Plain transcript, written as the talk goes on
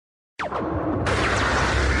Hello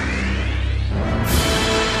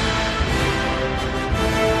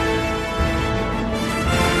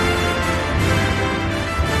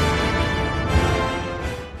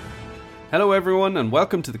everyone and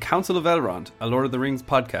welcome to the Council of Elrond, a Lord of the Rings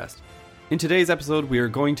podcast. In today's episode we are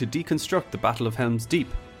going to deconstruct the Battle of Helm's Deep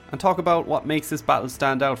and talk about what makes this battle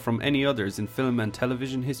stand out from any others in film and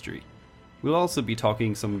television history. We'll also be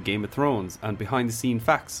talking some Game of Thrones and behind the scene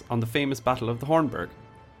facts on the famous Battle of the Hornburg.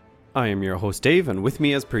 I am your host Dave, and with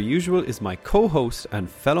me as per usual is my co-host and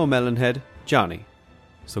fellow Melonhead, Johnny.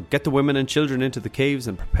 So get the women and children into the caves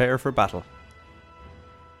and prepare for battle.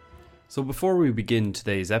 So before we begin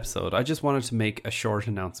today's episode, I just wanted to make a short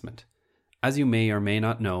announcement. As you may or may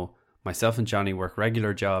not know, myself and Johnny work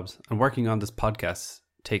regular jobs, and working on this podcast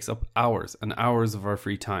takes up hours and hours of our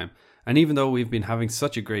free time. And even though we've been having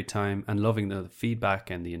such a great time and loving the feedback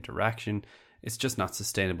and the interaction, it's just not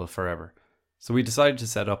sustainable forever. So we decided to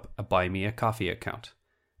set up a Buy Me a Coffee account.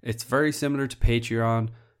 It's very similar to Patreon,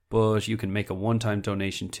 but you can make a one-time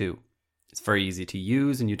donation too. It's very easy to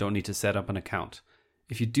use and you don't need to set up an account.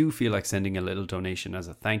 If you do feel like sending a little donation as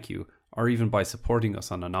a thank you, or even by supporting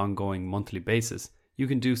us on an ongoing monthly basis, you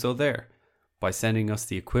can do so there, by sending us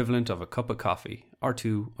the equivalent of a cup of coffee, or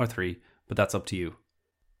 2 or 3, but that's up to you.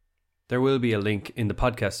 There will be a link in the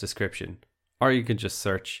podcast description, or you can just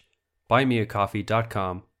search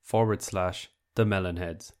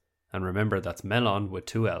buymeacoffee.com/themelonheads. And remember, that's melon with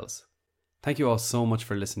 2 L's. Thank you all so much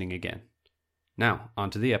for listening again. Now, on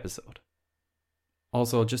to the episode.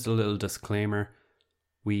 Also, just a little disclaimer.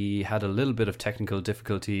 We had a little bit of technical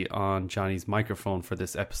difficulty on Johnny's microphone for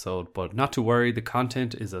this episode, but not to worry, the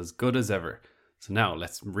content is as good as ever. So now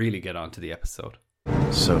let's really get on to the episode.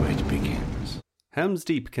 So it begins. Helm's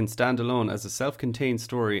Deep can stand alone as a self-contained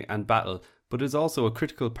story and battle, but is also a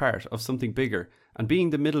critical part of something bigger, and being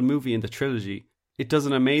the middle movie in the trilogy, it does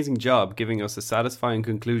an amazing job giving us a satisfying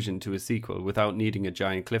conclusion to a sequel without needing a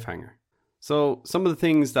giant cliffhanger. So, some of the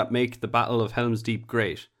things that make the Battle of Helm's Deep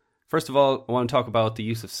great. First of all, I want to talk about the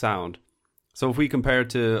use of sound. So if we compare it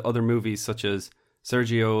to other movies such as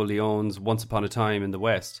Sergio Leone's Once Upon a Time in the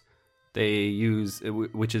West, they use,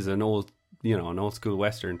 which is an old school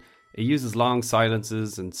Western, it uses long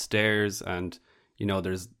silences and stares, and,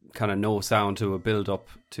 there's kind of no sound to a build up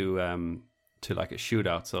to like a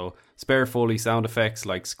shootout. So spare Foley sound effects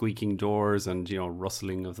like squeaking doors and,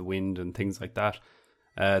 rustling of the wind and things like that.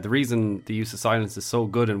 The reason the use of silence is so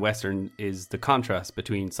good in Western is the contrast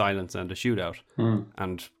between silence and a shootout.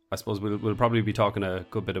 And I suppose we'll probably be talking a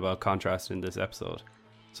good bit about contrast in this episode.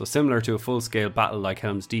 So similar to a full-scale battle like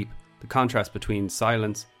Helm's Deep, the contrast between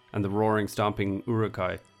silence and the roaring, stomping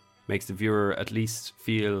Uruk-hai makes the viewer at least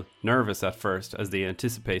feel nervous at first as they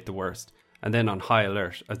anticipate the worst, and then on high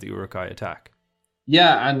alert as the Uruk-hai attack.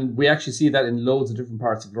 Yeah, and we actually see that in loads of different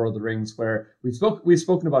parts of Lord of the Rings, where we've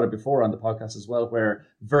spoken about it before on the podcast as well, where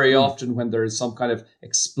very often when there's some kind of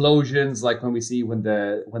explosions, like when we see when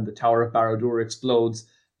the Tower of Barad-dûr explodes,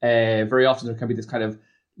 very often there can be this kind of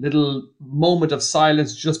little moment of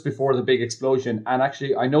silence just before the big explosion. And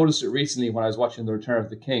actually, I noticed it recently when I was watching The Return of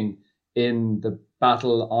the King in the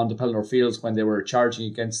battle on the Pelennor Fields when they were charging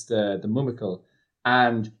against the Mumakil,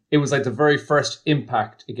 and it was like the very first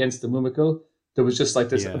impact against the Mumakil. There was just like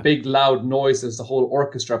this a big loud noise. There's the whole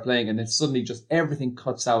orchestra playing, and then suddenly just everything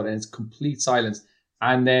cuts out and it's complete silence.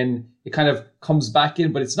 And then it kind of comes back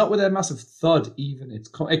in, but it's not with a massive thud even.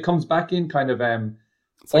 It comes back in kind of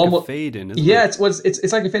it's like almost a fade in, isn't it? Yeah, it's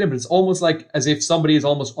like a fade in, but it's almost like as if somebody is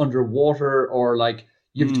almost underwater, or like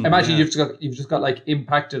you've just got like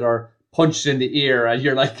impacted or punched in the ear, and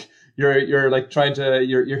you're like trying to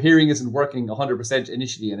your hearing isn't working 100%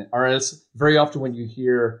 initially in it, or else very often when you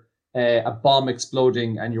hear a bomb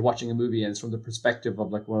exploding and you're watching a movie and it's from the perspective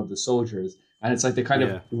of like one of the soldiers, and it's like they kind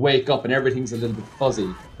of wake up and everything's a little bit fuzzy.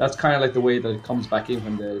 That's kind of like the way that it comes back in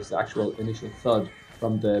when there's the actual initial thud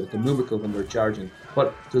from the Mumakil when they're charging.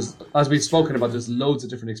 But there's, as we've spoken about, there's loads of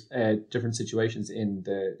different situations in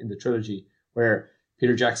the trilogy where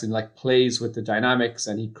Peter Jackson like plays with the dynamics,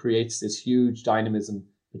 and he creates this huge dynamism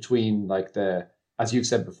between like as you've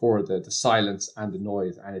said before, the silence and the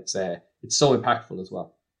noise, and it's so impactful as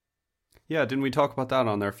well. Yeah, didn't we talk about that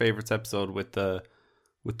on our favorites episode with the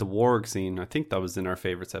warg scene? I think that was in our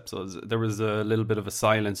favorites episodes. There was a little bit of a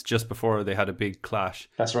silence just before they had a big clash.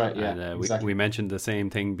 That's right, yeah. And exactly. we mentioned the same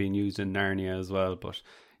thing being used in Narnia as well. But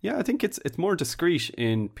yeah, I think it's more discreet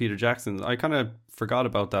in Peter Jackson's. I kind of forgot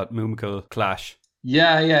about that Mumakil clash.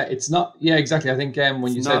 Yeah, it's not. Yeah, exactly. I think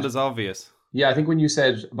when you said not as obvious. Yeah, I think when you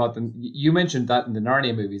said about them, you mentioned that in the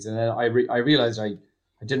Narnia movies, and then I realized I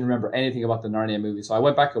didn't remember anything about the Narnia movies, so I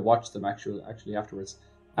went back and watched them actually afterwards,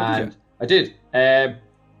 and I did.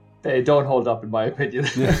 They don't hold up, in my opinion.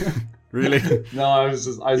 Really? No, I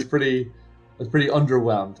was pretty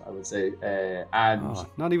underwhelmed, I would say. And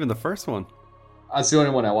not even the first one. that's the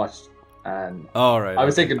only one I watched. And right. I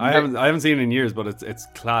was thinking, I haven't seen it in years, but it's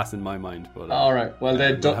class in my mind. But all right, well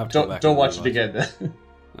then don't watch it again. Then.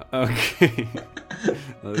 Okay,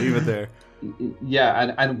 I'll leave it there.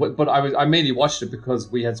 Yeah, but I mainly watched it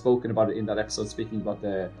because we had spoken about it in that episode, speaking about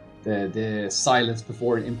the silence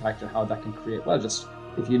before an impact and how that can create. Well, just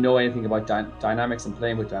if you know anything about dynamics and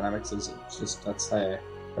playing with dynamics, it's just that's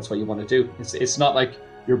what you want to do. It's not like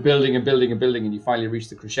you're building and building and building and you finally reach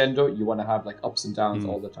the crescendo. You want to have like ups and downs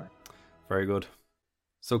all the time. Very good.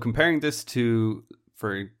 So comparing this to,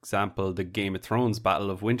 for example, the Game of Thrones Battle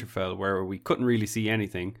of Winterfell, where we couldn't really see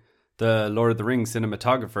anything, the Lord of the Rings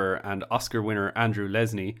cinematographer and Oscar winner Andrew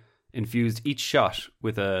Lesnie infused each shot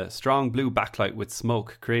with a strong blue backlight with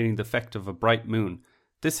smoke, creating the effect of a bright moon.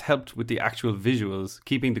 This helped with the actual visuals,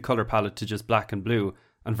 keeping the colour palette to just black and blue,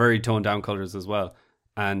 and very toned down colours as well,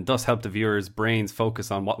 and thus helped the viewers' brains focus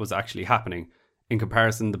on what was actually happening. In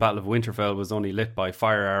comparison, the Battle of Winterfell was only lit by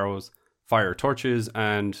fire arrows, fire torches,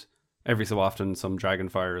 and every so often some dragon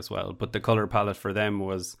fire as well. But the colour palette for them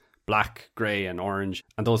was black, grey and orange,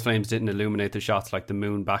 and those flames didn't illuminate the shots like the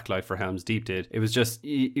moon backlight for Helm's Deep did. It was just,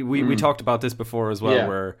 we talked about this before as well,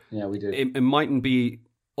 where we did. It mightn't be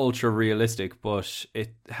ultra realistic, but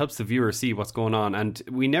it helps the viewer see what's going on, and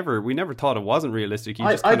we never thought it wasn't realistic.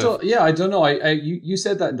 I don't know. You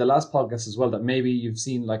said that in the last podcast as well, that maybe you've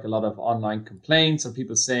seen like a lot of online complaints of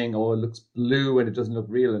people saying, "Oh, it looks blue and it doesn't look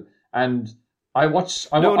real." And I watched.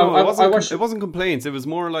 It wasn't complaints. It was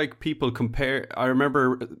more like people compare. I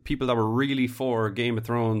remember people that were really for Game of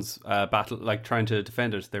Thrones battle, like trying to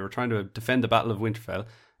defend it. They were trying to defend the Battle of Winterfell,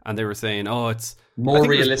 and they were saying, "Oh, it's more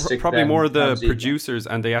realistic." Probably more the producers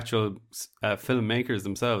and the actual filmmakers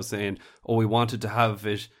themselves saying, "Oh, we wanted to have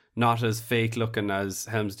it not as fake looking as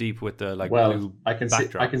Helm's Deep with the blue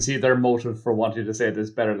backdrop." I can see their motive for wanting to say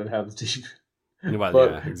this better than Helm's Deep.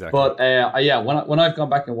 Well, exactly. But when I've gone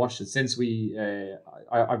back and watched it since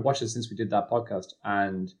I've watched it since we did that podcast,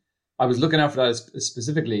 and I was looking out for that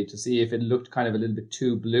specifically to see if it looked kind of a little bit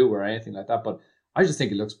too blue or anything like that. But I just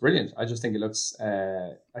think it looks brilliant. I just think it looks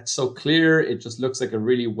it's so clear. It just looks like a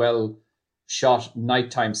really well shot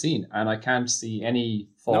nighttime scene, and I can't see any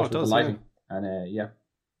fault with the lighting. Yeah. And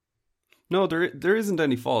No, there isn't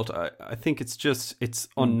any fault. I think it's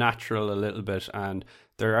unnatural a little bit, and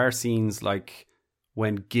there are scenes like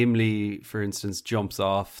when Gimli, for instance, jumps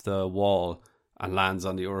off the wall and lands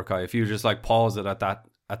on the Uruk-hai. If you just like pause it at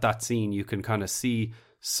that scene, you can kind of see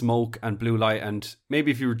smoke and blue light, and maybe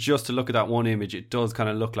if you were just to look at that one image, it does kind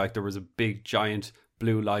of look like there was a big giant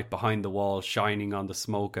blue light behind the wall shining on the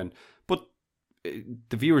smoke, but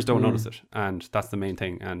the viewers don't notice it, and that's the main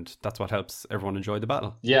thing, and that's what helps everyone enjoy the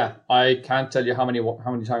battle. Yeah, I can't tell you how many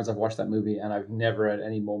times I've watched that movie, and I've never at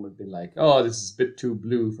any moment been like, "Oh, this is a bit too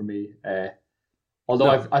blue for me."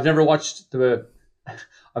 Although I've never watched the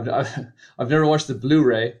I've never watched the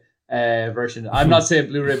Blu-ray version. I'm not saying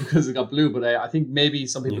Blu-ray because it got blue, but I think maybe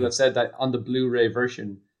some people have said that on the Blu-ray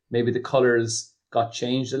version, maybe the colors got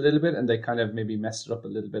changed a little bit and they kind of maybe messed it up a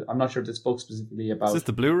little bit. I'm not sure if they spoke specifically about... Is this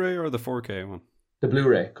the Blu-ray or the 4K one? The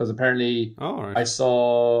Blu-ray, because apparently right.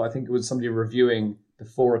 I think it was somebody reviewing the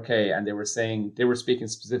 4K, and they were speaking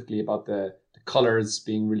specifically about the colors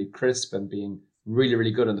being really crisp and being really, really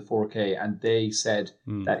good on the 4K, and they said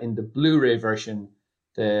that in the Blu-ray version,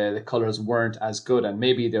 the colors weren't as good, and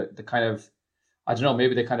maybe the kind of, I don't know,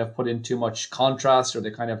 maybe they kind of put in too much contrast, or they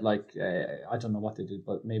kind of like, I don't know what they did,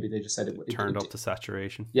 but maybe they just said it turned up the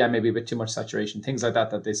saturation. Yeah, maybe a bit too much saturation, things like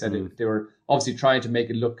that they said they were obviously trying to make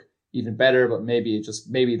it look even better, but maybe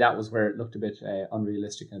that was where it looked a bit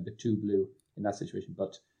unrealistic and a bit too blue in that situation.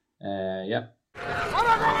 But yeah.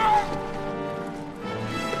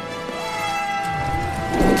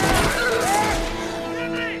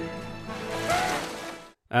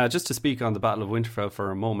 Just to speak on the Battle of Winterfell for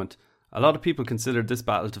a moment, a lot of people considered this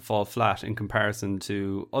battle to fall flat in comparison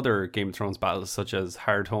to other Game of Thrones battles such as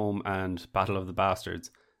Hardhome and Battle of the Bastards,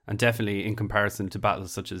 and definitely in comparison to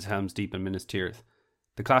battles such as Helm's Deep and Minas Tirith.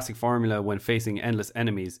 The classic formula when facing endless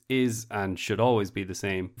enemies is and should always be the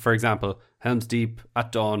same. For example, Helm's Deep,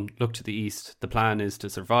 at dawn, look to the east. The plan is to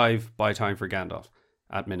survive, buy time for Gandalf.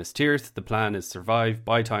 At Minas Tirith, the plan is survive,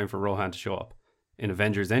 buy time for Rohan to show up. In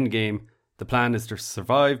Avengers Endgame, the plan is to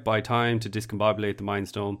survive, buy time to discombobulate the Mind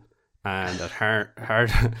Stone. And at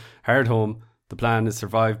Hardhome, the plan is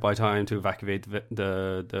survive, buy time to evacuate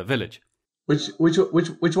the village. Which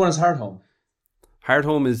one is Hardhome?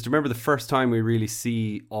 Hardhome is, do you remember the first time we really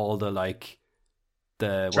see all the like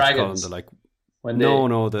the dragons? The like when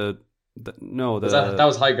no the No, that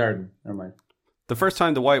was High Garden. Never mind. The first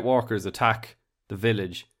time the White Walkers attack the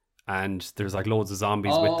village, and there's like loads of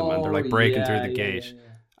zombies with them, and they're like breaking through the gate. Yeah.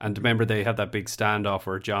 And remember, they have that big standoff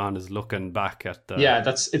where John is looking back at the. Yeah,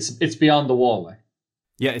 it's beyond the wall. Like.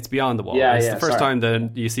 Yeah, it's beyond the wall. Yeah, it's the first time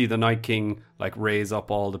that you see the Night King like raise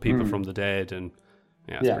up all the people from the dead, and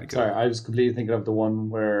it's pretty cool. Sorry, I was completely thinking of the one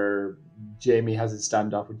where Jaime has his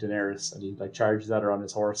standoff with Daenerys, and he like charges at her on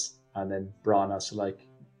his horse, and then Bronn has to like.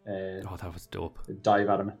 That was dope. Dive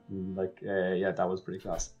at him, and, like that was pretty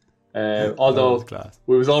class. Although class.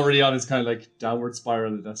 We was already on his kind of like downward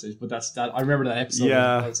spiral at that stage, but I remember that episode.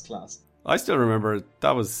 That was class. I still remember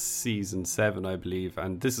that was season 7, I believe,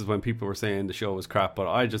 and this is when people were saying the show was crap. But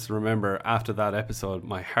I just remember after that episode,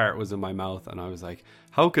 my heart was in my mouth, and I was like,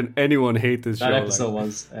 "How can anyone hate this show?" That episode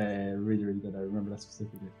was really, really good. I remember that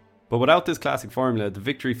specifically. But without this classic formula, the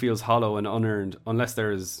victory feels hollow and unearned, unless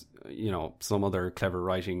there's some other clever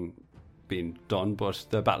writing being done. But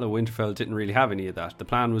the Battle of Winterfell didn't really have any of that. The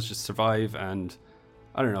plan was just survive and,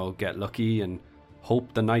 I don't know, get lucky and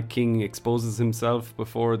hope the Night King exposes himself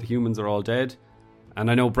before the humans are all dead. And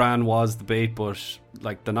I know Bran was the bait, but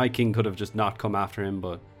like the Night King could have just not come after him.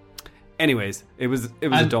 But anyways, it was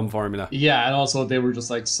a dumb formula. Yeah, and also they were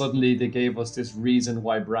just like, suddenly they gave us this reason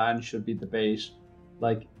why Bran should be the bait,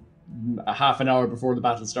 like a half an hour before the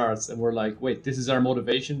battle starts, and we're like, wait, this is our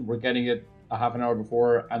motivation? We're getting it a half an hour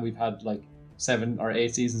before, and we've had like 7 or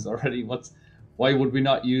 8 seasons already. Why would we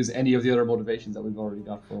not use any of the other motivations that we've already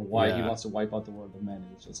got for why he wants to wipe out the world of men?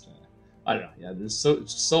 It's just I don't know. Yeah, there's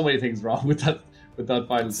so many things wrong with that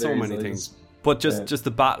final series. So many things. But just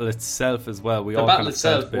the battle itself as well. The battle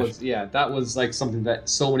itself that was like something that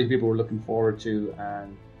so many people were looking forward to,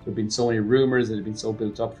 and there'd been so many rumors that had been so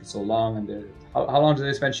built up for so long. And how long did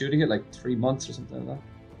they spend shooting it? Like 3 months or something like that.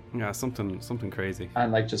 Yeah, something crazy.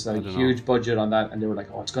 And like just a huge budget on that, and they were like,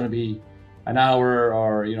 oh, it's going to be an hour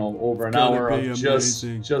or over an hour of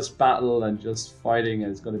just battle and just fighting,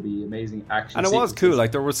 and it's going to be amazing action. And it was cool.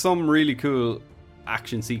 Like there were some really cool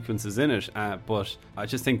action sequences in it, but I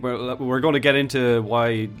just think we're going to get into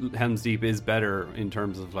why Helm's Deep is better in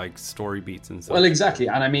terms of like story beats and stuff. Well, exactly.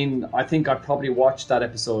 And I mean, I think I probably watched that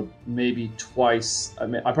episode maybe twice. I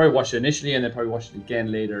mean, I probably watched it initially and then probably watched it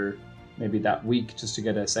again later, maybe that week, just to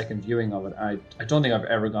get a second viewing of it. I don't think I've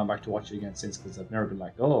ever gone back to watch it again since, because I've never been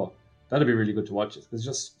like, oh, that'd be really good to watch it. It's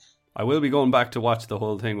just, I will be going back to watch the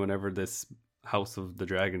whole thing whenever this House of the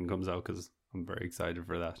Dragon comes out, because I'm very excited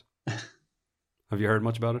for that. Have you heard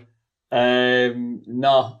much about it?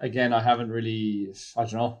 No. Again, I haven't really. I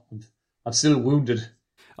don't know. I'm still wounded.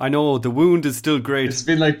 I know the wound is still great. It's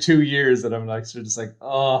been like 2 years that I'm like sort of just like,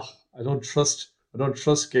 oh, I don't trust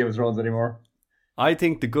Game of Thrones anymore. I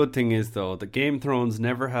think the good thing is though that Game of Thrones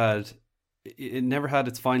never had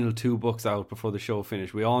its final 2 books out before the show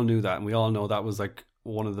finished. We all knew that, and we all know that was like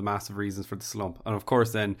one of the massive reasons for the slump. And of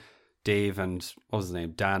course, then Dave and what was his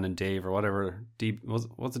name, Dan and Dave or whatever. Was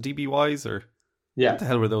it DB Wise or? Yeah. What the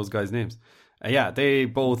hell were those guys' names? They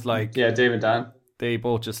both like... Yeah, Dave and Dan. They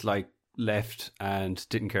both just like left and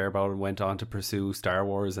didn't care about it and went on to pursue Star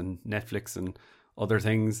Wars and Netflix and other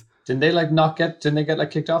things. Didn't they get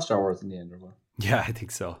like kicked off Star Wars in the end or what? Yeah, I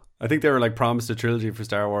think so. I think they were like promised a trilogy for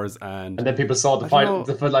Star Wars, and then people saw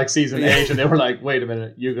for like season 8 and they were like, wait a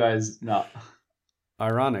minute, you guys, not.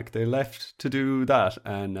 Ironic. They left to do that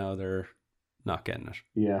and now they're not getting it.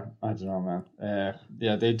 Yeah, I don't know,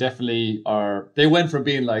 man. They definitely are. They went from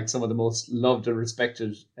being like some of the most loved and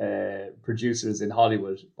respected producers in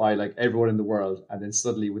Hollywood by like everyone in the world, and then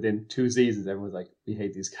suddenly within 2 seasons, everyone's like, we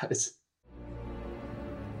hate these guys.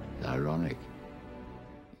 Ironic.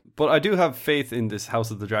 But I do have faith in this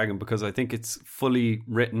House of the Dragon because I think it's fully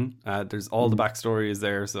written. There's all the backstory is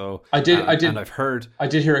there. So I did, and I've heard. I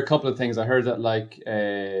did hear a couple of things. I heard that like.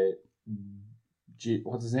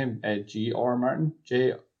 What's his name? G.R. Martin?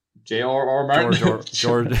 J.R.R. Martin?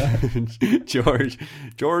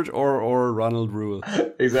 George or Ronald Rule.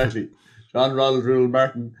 Exactly. Ronald Rule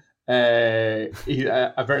Martin.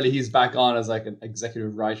 Apparently he's back on as like an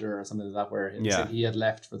executive writer or something like that, where he had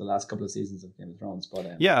left for the last couple of seasons of Game of Thrones. But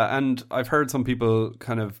and I've heard some people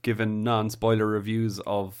kind of giving non-spoiler reviews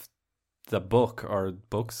of the book or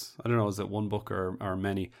books. I don't know, is it one book or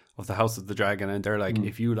many of the House of the Dragon, and they're like,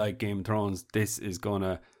 if you like Game of Thrones, this is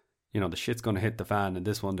gonna, the shit's gonna hit the fan. And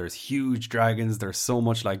this one, there's huge dragons, there's so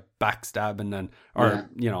much like backstabbing and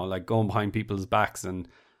like going behind people's backs, and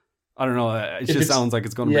I don't know, it just sounds like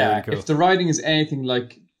it's gonna be really cool. If the writing is anything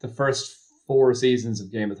like the first 4 seasons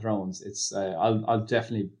of Game of Thrones, it's I'll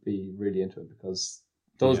definitely be really into it, because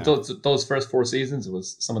those first 4 seasons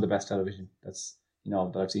was some of the best television that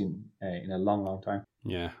I've seen in a long, long time.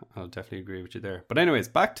 Yeah, I'll definitely agree with you there. But anyways,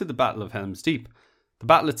 back to the Battle of Helm's Deep. The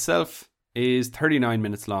battle itself is 39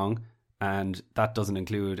 minutes long, and that doesn't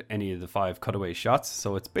include any of the 5 cutaway shots.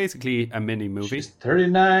 So it's basically a mini movie. She's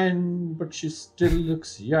 39, but she still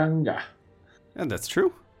looks younger. And that's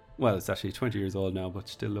true. Well, it's actually 20 years old now, but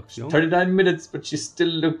still looks young. 39 minutes, but she still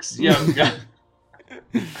looks younger.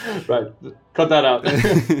 Right, cut that out.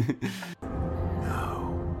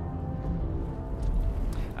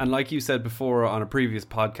 And like you said before on a previous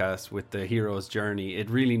podcast with the hero's journey, it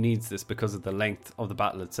really needs this because of the length of the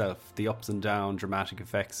battle itself, the ups and downs, dramatic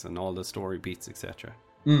effects, and all the story beats, etc.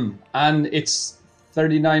 And it's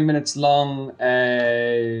 39 minutes long,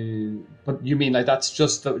 but you mean like that's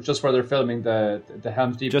just where they're filming the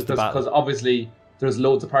Helm's Deep? Just because obviously there's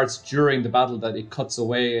loads of parts during the battle that it cuts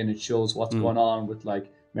away and it shows what's going on with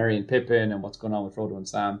like Merry and Pippin and what's going on with Frodo and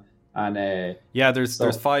Sam. And there's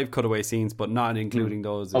 5 cutaway scenes, but not including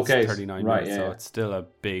those. It's 39 minutes, so it's still a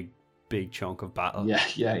big chunk of battle.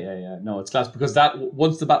 Yeah. No, it's class because that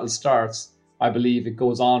once the battle starts, I believe it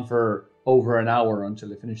goes on for over an hour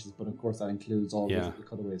until it finishes. But of course, that includes all the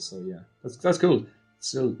cutaways. So yeah, that's cool.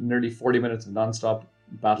 Still nearly 40 minutes of non-stop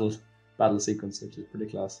battle sequence, which is pretty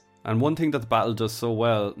class. And one thing that the battle does so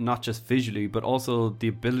well, not just visually, but also the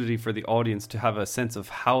ability for the audience to have a sense of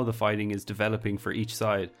how the fighting is developing for each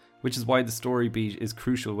side, which is why the story beat is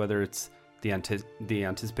crucial, whether it's the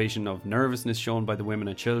anticipation of nervousness shown by the women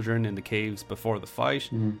and children in the caves before the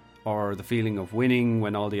fight, or the feeling of winning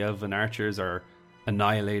when all the elven archers are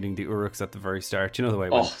annihilating the Uruks at the very start. You know the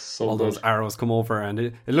way when those arrows come over and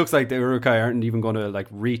it looks like the Urukai aren't even going to like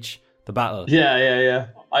reach the battle. Yeah.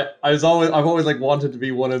 I've always like wanted to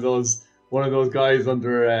be one of those guys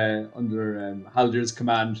under Haldir's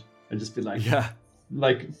command and just be like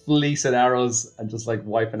like fleecing arrows and just like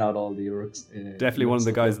wiping out all the Uruks. Definitely one of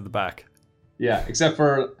the guys at the back. Yeah, except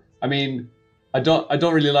for I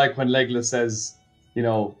don't really like when Legolas says, you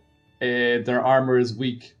know, their armor is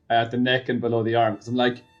weak at the neck and below the arm, because I'm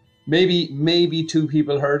like, maybe 2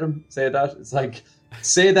 people heard him say that. It's like,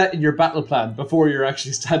 say that in your battle plan before you're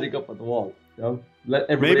actually standing up on the wall. You know, let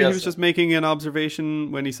everybody maybe he else was just making an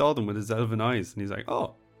observation when he saw them with his elven eyes, and he's like,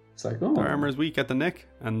 their armor is weak at the neck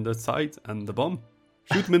and the sides and the bum.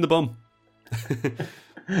 Shoot them in the bum.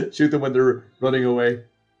 Shoot them when they're running away.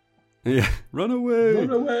 Yeah, run away. Run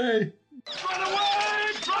away.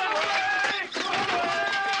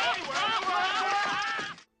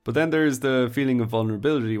 But then there's the feeling of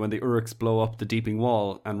vulnerability when the Uruks blow up the Deeping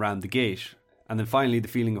Wall and ram the gate. And then finally the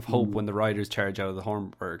feeling of hope when the riders charge out of the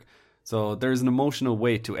Hornburg. So there's an emotional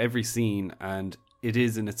weight to every scene, and it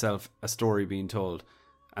is in itself a story being told.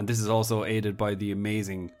 And this is also aided by the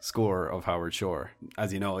amazing score of Howard Shore.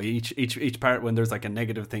 As you know, each part when there's like a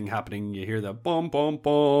negative thing happening, you hear that boom, boom,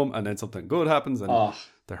 boom, and then something good happens and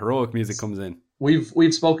the heroic music comes in.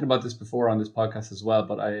 We've spoken about this before on this podcast as well,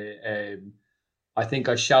 but I think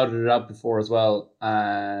I shouted it out before as well,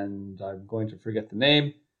 and I'm going to forget the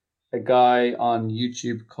name. A guy on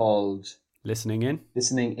YouTube called Listening In.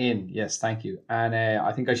 Yes, thank you. And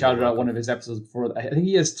I think I shouted out one of his episodes before. I think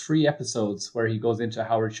he has 3 episodes where he goes into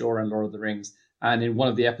Howard Shore and Lord of the Rings. And in one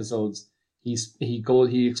of the episodes, he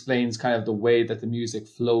explains kind of the way that the music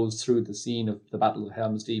flows through the scene of the Battle of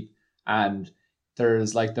Helm's Deep. And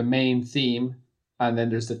there's like the main theme, and then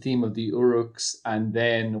there's the theme of the Uruks. And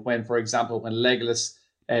then when, for example, when Legolas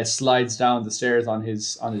slides down the stairs on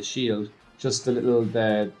his shield, just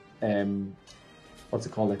what's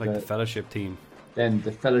it called? Like the Fellowship theme. Then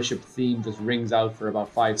the Fellowship theme just rings out for about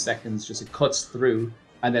 5 seconds. Just it cuts through,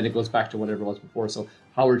 and then it goes back to whatever it was before. So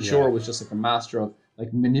Howard Shore was just like a master of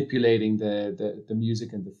like manipulating the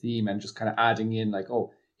music and the theme, and just kind of adding in like,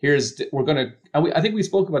 I think we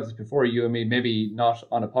spoke about this before, you and me, maybe not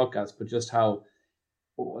on a podcast, but just how,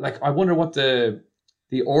 like, I wonder what the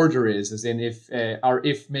order is, as in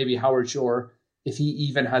if maybe Howard Shore, if he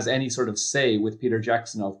even has any sort of say with Peter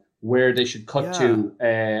Jackson of where they should cut to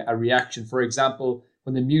a reaction. For example,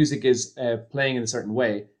 when the music is playing in a certain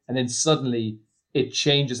way, and then suddenly it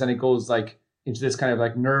changes and it goes like into this kind of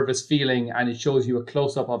like nervous feeling, and it shows you a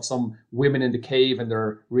close-up of some women in the cave and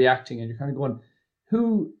they're reacting, and you're kind of going,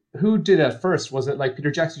 who did it first? Was it like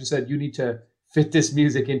Peter Jackson just said, you need to fit this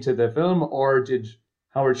music into the film, or did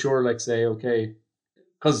Howard Shore like say, okay,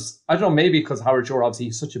 because I don't know, maybe because Howard Shore obviously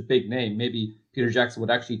is such a big name, maybe Peter Jackson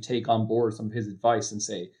would actually take on board some of his advice and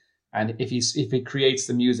say, and if he creates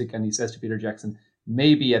the music and he says to Peter Jackson,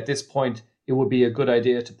 maybe at this point it would be a good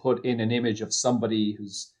idea to put in an image of somebody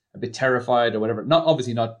who's a bit terrified or whatever.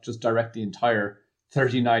 Not just direct the entire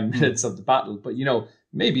 39 minutes of the battle, but, you know,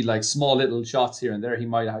 maybe like small little shots here and there. He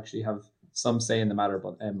might actually have some say in the matter,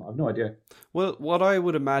 but I've no idea. Well, what I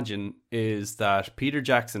would imagine is that Peter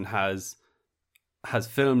Jackson has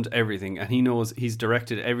filmed everything, and he knows he's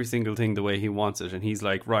directed every single thing the way he wants it, and he's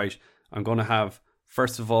like, right, I'm going to have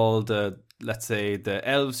first of all let's say the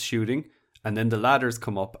elves shooting, and then the ladders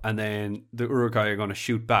come up, and then the Uruk-hai are going to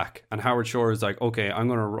shoot back, and Howard Shore is like, okay, I'm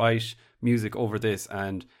going to write music over this,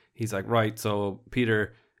 and he's like, right, so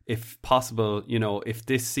Peter, if possible, if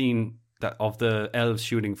this scene that of the elves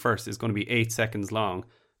shooting first is going to be 8 seconds long,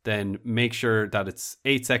 then make sure that it's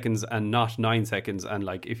 8 seconds and not 9 seconds. And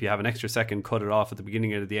like, if you have an extra second, cut it off at the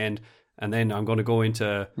beginning or at the end. And then I'm going to go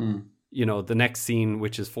into, the next scene,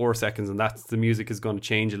 which is 4 seconds. And that's the music is going to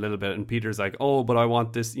change a little bit. And Peter's like, oh, but I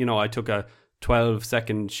want this, I took a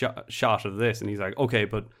 12-second shot of this. And he's like, okay,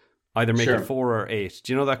 but either make it 4 or 8.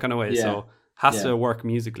 Do you know, that kind of way? Yeah. So has to work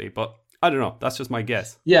musically. But I don't know. That's just my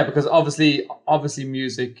guess. Yeah, because obviously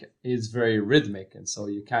music is very rhythmic, and so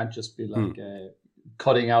you can't just be like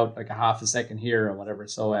cutting out like a half a second here or whatever.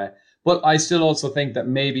 So, but I still also think that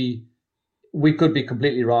maybe we could be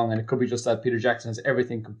completely wrong, and it could be just that Peter Jackson has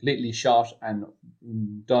everything completely shot and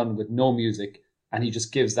done with no music, and he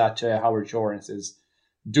just gives that to Howard Shore and says,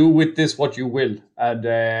 "Do with this what you will," and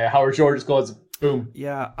Howard Shore just goes, "Boom."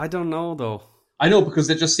 Yeah, I don't know though. I know, because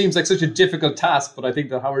it just seems like such a difficult task, but I think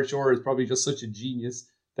that Howard Shore is probably just such a genius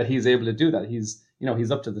that he's able to do that. He's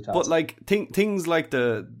up to the task. But like things like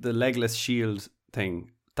the Legless Shield thing,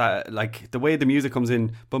 that like the way the music comes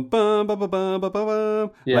in, bum, bum, bum, bum, bum, bum,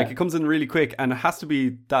 bum, like it comes in really quick, and it has to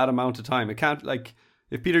be that amount of time. It can't, like,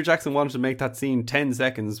 if Peter Jackson wanted to make that scene 10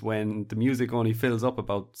 seconds when the music only fills up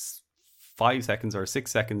about 5 seconds or 6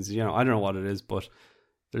 seconds, I don't know what it is, but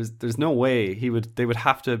there's no way they would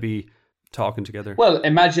have to be talking together. Well,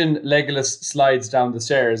 imagine Legolas slides down the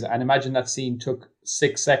stairs, and imagine that scene took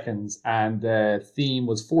 6 seconds and the theme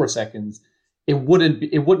was 4 seconds. It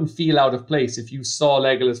wouldn't feel out of place if you saw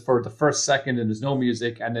Legolas for the first second and there's no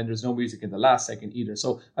music, and then there's no music in the last second either.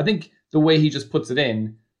 So I think the way he just puts it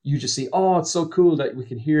in, you just see, oh, it's so cool that we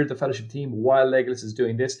can hear the Fellowship theme while Legolas is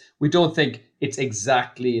doing this. We don't think it starts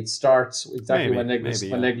exactly when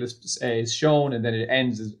Legolas is shown, and then it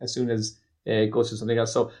ends as soon as it goes to something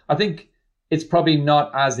else. So I think it's probably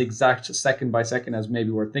not as exact second by second as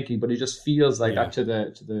maybe we're thinking, but it just feels like that to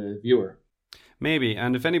the viewer. Maybe.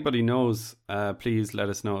 And if anybody knows, please let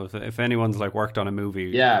us know. If anyone's like worked on a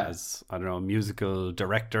movie as, I don't know, a musical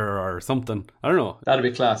director or something. I don't know. That'd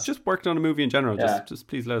be class. Just worked on a movie in general. Yeah. Just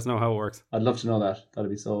please let us know how it works. I'd love to know that.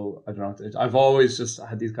 That'd be so, I don't know. I've always just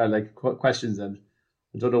had these kind of like questions, and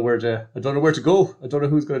I don't know where to go. I don't know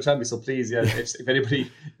who's going to tell me. So please, if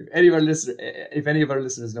any of our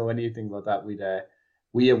listeners know anything about that,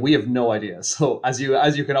 we have no idea. So as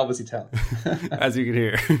you can obviously tell, as you can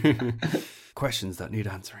hear, questions that need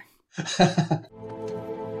answering.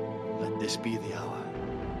 Let this be the hour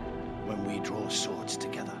when we draw swords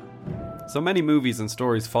together. So many movies and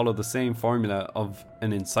stories follow the same formula of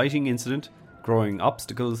an inciting incident, growing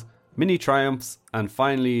obstacles, mini triumphs, and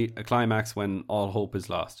finally a climax when all hope is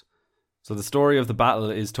lost. So the story of the battle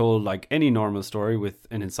is told like any normal story with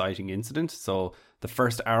an inciting incident. So the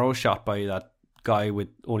first arrow shot by that guy with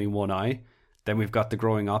only one eye. Then we've got the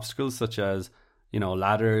growing obstacles such as,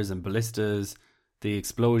 ladders and ballistas, the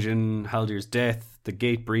explosion, Haldir's death, the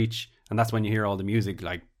gate breach, and that's when you hear all the music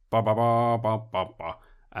like ba ba ba ba ba ba.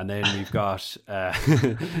 And then we've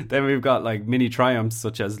got like mini triumphs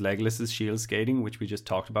such as Legolas's shield skating, which we just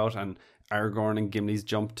talked about, and Aragorn and Gimli's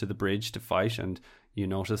jump to the bridge to fight, and you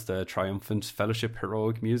notice the triumphant Fellowship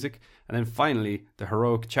heroic music. And then finally the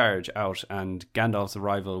heroic charge out and Gandalf's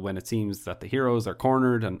arrival when it seems that the heroes are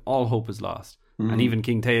cornered and all hope is lost. And even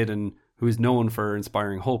King Theoden, who is known for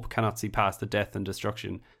inspiring hope, cannot see past the death and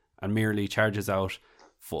destruction and merely charges out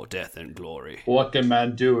for death and glory. What can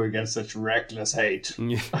man do against such reckless hate?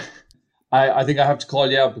 I think I have to call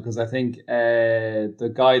you out, because I think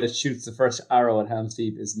the guy that shoots the first arrow at Helm's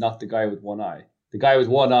Deep is not the guy with one eye. The guy with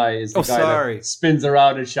one eye is the guy that spins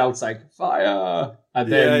around and shouts like fire,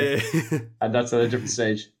 and then and that's at a different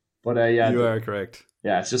stage. But you are correct.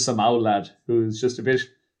 Yeah, it's just some owl lad who's just a bit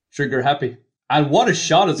trigger happy. And what a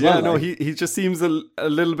shot as well. Yeah, no, he just seems a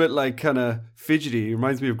little bit like kind of fidgety. He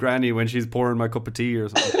reminds me of Granny when she's pouring my cup of tea or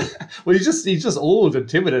something. Well, he's just old and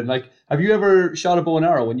timid. And like, have you ever shot a bow and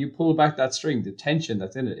arrow? When you pull back that string, the tension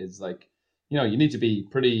that's in it is like, you need to be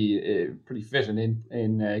pretty fit and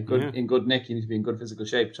in good nick. You need to be in good physical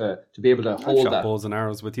shape to be able to hold that. I've shot bows and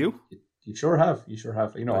arrows with you. You sure have. I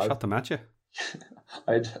shot them at you.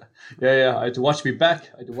 I had to watch me back.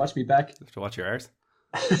 You have to watch your arse.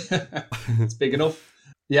 It's big enough.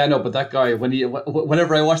 Yeah, no, but that guy,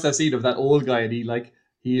 whenever I watch that scene of that old guy and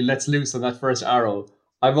he lets loose on that first arrow,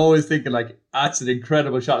 I'm always thinking like that's an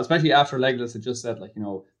incredible shot, especially after Legolas had just said like,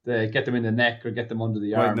 they get them in the neck or get them under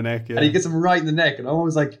the arm. Right in the neck, yeah. And he gets them right in the neck. And I'm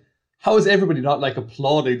always like, how is everybody not like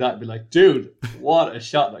applauding that and be like, dude, what a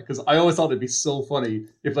shot? Because I always thought it'd be so funny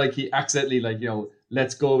if like he accidentally like,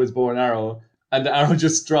 lets go of his bow and arrow and the arrow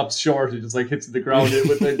just drops short and just like hits the ground.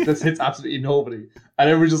 Just hits absolutely nobody. And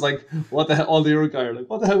everyone's just like, what the hell? All the Uruk-hai are like,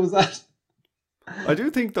 what the hell was that? I do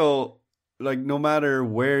think though, like no matter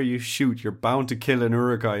where you shoot, you're bound to kill an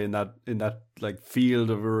Uruk-hai in that like field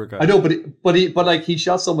of Uruk-hai. I know, but he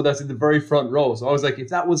shot someone that's in the very front row. So I was like, if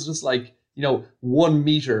that was just like 1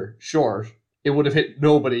 meter short, it would have hit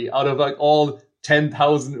nobody out of like all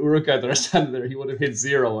 10,000 Uruk-hai that are standing there. He would have hit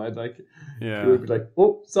 0, and like he would be like,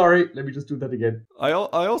 oh, sorry, let me just do that again. I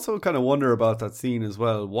also kind of wonder about that scene as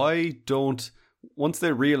well. Why don't once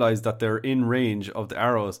they realize that they're in range of the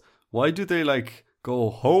arrows, why do they like go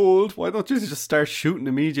hold? Why don't you just start shooting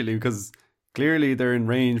immediately? Because clearly they're in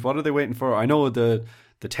range. What are they waiting for? I know the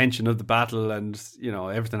tension of the battle and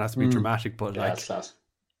everything has to be dramatic, but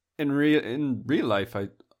in real life, I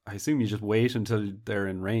assume you just wait until they're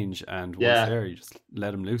in range, and once there, you just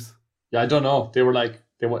let them loose. Yeah, I don't know. They were.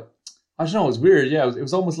 I don't know. It was weird. Yeah, it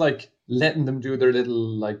was almost like letting them do their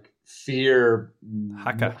little like fear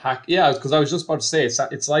hack. Yeah, because I was just about to say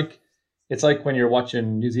it's like when you're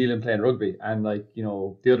watching New Zealand playing rugby, and like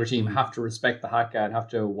the other team have to respect the haka and have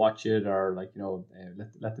to watch it, or like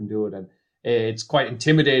let them do it, and it's quite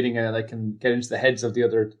intimidating, and it can get into the heads of the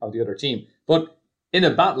other team. But in a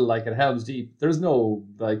battle like at Helm's Deep, there's no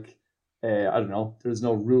like there's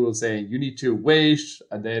no rule saying you need to wait,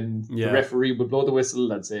 and then the referee would blow the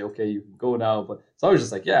whistle and say, okay, you can go now. But so I was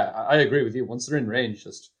just like, I agree with you. Once they're in range,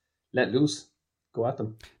 just let loose. Go at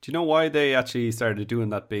them. Do you know why they actually started doing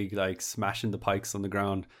that big like smashing the pikes on the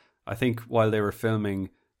ground? I think while they were filming,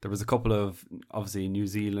 there was a couple of obviously New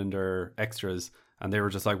Zealander extras, and they were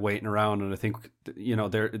just like waiting around. And I think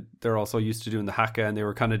they're also used to doing the haka, and they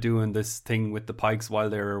were kind of doing this thing with the pikes while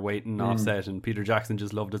they were waiting offset. And Peter Jackson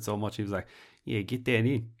just loved it so much, he was like, "Yeah, get that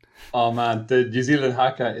in." Oh man, the New Zealand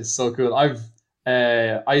haka is so cool. I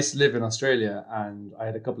used to live in Australia, and I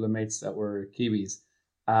had a couple of mates that were Kiwis,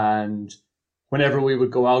 and whenever we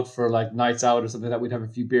would go out for like nights out or something like that, we'd have a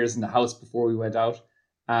few beers in the house before we went out.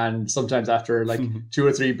 And sometimes after like 2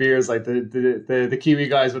 or 3 beers, like the Kiwi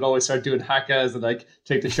guys would always start doing hakas and like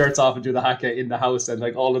take the shirts off and do the haka in the house. And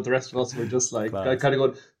like all of the rest of us were just like kind of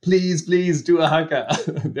going, please do a haka.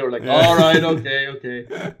 They were like, all right, okay.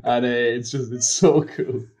 And it's so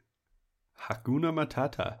cool. Hakuna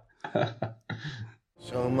Matata.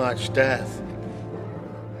 So much death.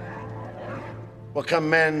 What can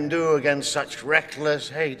men do against such reckless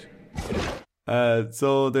hate?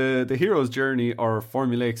 So the hero's journey or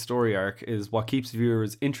formulaic story arc is what keeps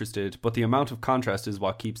viewers interested, but the amount of contrast is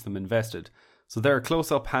what keeps them invested. So there are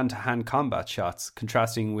close-up hand-to-hand combat shots,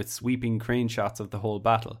 contrasting with sweeping crane shots of the whole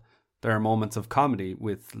battle. There are moments of comedy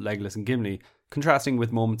with Legolas and Gimli, contrasting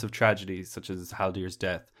with moments of tragedy, such as Haldir's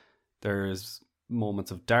death. There's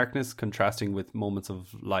moments of darkness, contrasting with moments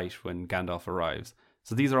of light when Gandalf arrives.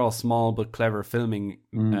 So these are all small but clever filmmaking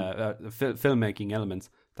elements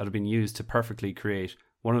that have been used to perfectly create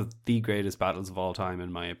one of the greatest battles of all time,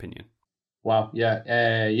 in my opinion. Wow,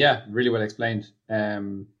 really well explained.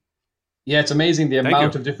 It's amazing the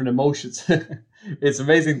amount of different emotions. It's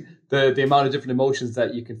amazing the amount of different emotions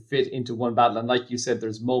that you can fit into one battle. And like you said,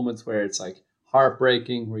 there's moments where it's like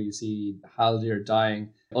heartbreaking, where you see Haldir dying.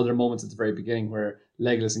 Other moments at the very beginning where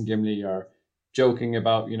Legolas and Gimli are joking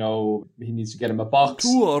about, he needs to get him a box.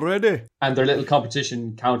 2 already. And their little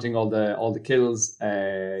competition counting all the kills.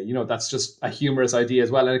 That's just a humorous idea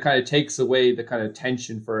as well. And it kind of takes away the kind of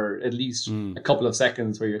tension for at least a couple of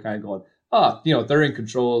seconds where you're kind of going, they're in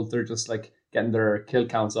control. They're just like getting their kill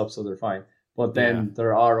counts up, so they're fine. But then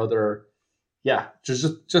there are other,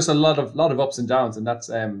 just a lot of ups and downs. And that's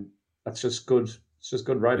just good. It's just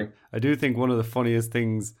good writing. I do think one of the funniest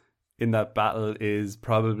things in that battle is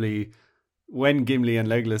probably when Gimli and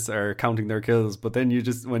Legolas are counting their kills, but then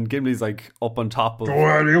when Gimli's like up on top of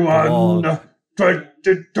 21,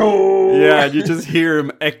 22. Yeah, and you just hear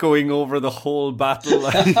him echoing over the whole battle.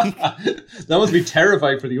 That must be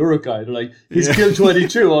terrifying for the Uruk-hai. They're like, he's killed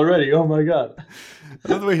 22 already. Oh my god.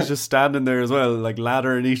 I love the way he's just standing there as well, like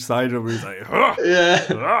ladder on each side of him. He's like,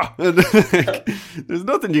 and, like, there's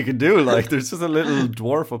nothing you can do. Like, there's just a little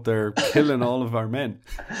dwarf up there killing all of our men.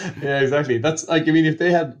 Yeah, exactly. That's like, I mean, if they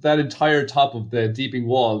had that entire top of the deeping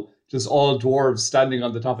wall, just all dwarves standing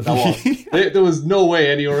on the top of that wall, there was no way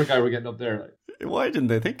any Uruk-hai were getting up there. Like, why didn't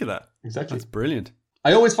they think of that? Exactly. That's brilliant.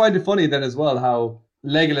 I always find it funny then as well how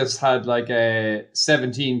Legolas had like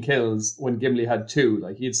 17 kills when Gimli had 2.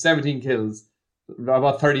 Like, he had 17 kills.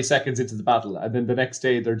 about 30 seconds into the battle, and then the next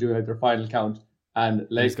day they're doing like their final count, and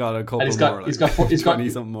he's got a couple more. He's got 20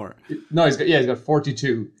 something more. No, he's got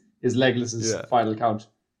 42. Is Legolas's final count,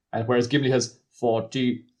 and whereas Gimli has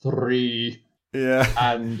 43. Yeah,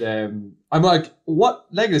 and I'm like,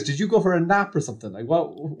 what, Legolas? Did you go for a nap or something? Like,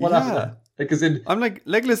 what happened? Because I'm like,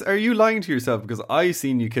 Legolas, are you lying to yourself? Because I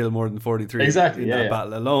seen you kill more than 43 exactly in that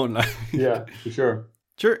battle alone. Like, yeah, for sure.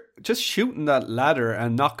 Sure, just shooting that ladder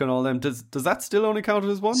and knocking all them. Does that still only count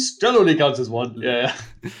as one? Still only counts as one. Yeah.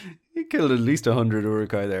 He killed at least 100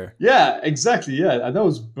 Uruk-hai there. Yeah, exactly. Yeah, and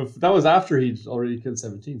that was after he'd already killed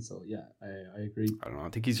 17. So yeah, I agree. I don't know. I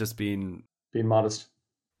think he's just being modest.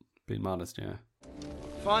 Being modest, yeah.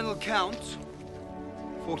 Final count,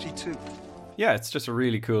 42. Yeah, it's just a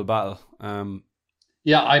really cool battle.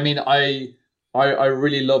 Yeah, I mean, I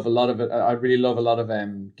really love a lot of it. I really love a lot of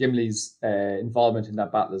Gimli's involvement in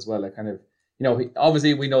that battle as well. I kind of,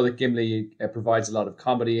 obviously we know that Gimli provides a lot of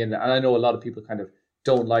comedy, and I know a lot of people kind of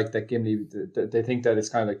don't like that Gimli. They think that it's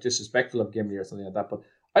kind of like disrespectful of Gimli or something like that. But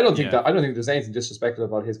I don't think that. I don't think there's anything disrespectful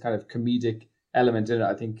about his kind of comedic element in it.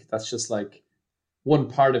 I think that's just like one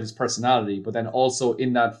part of his personality. But then also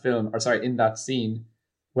in that in that scene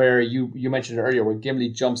where you mentioned it earlier, where Gimli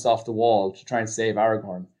jumps off the wall to try and save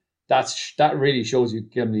Aragorn. That really shows you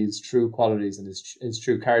Gimli's true qualities and his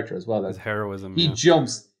true character as well. His heroism. He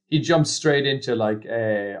jumps straight into like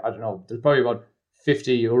I don't know. There's probably about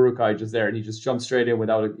 50 Uruk-hai just there, and he just jumps straight in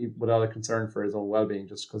without a concern for his own well-being,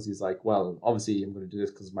 just because he's like, well, obviously I'm going to do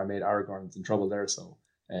this because my mate Aragorn's in trouble there, so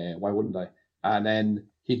why wouldn't I? And then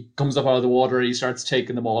he comes up out of the water and he starts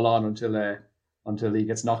taking them all on until he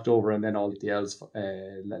gets knocked over, and then all the elves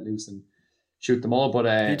let loose and shoot them all.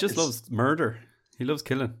 But he just loves murder. He loves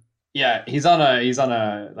killing. Yeah, he's on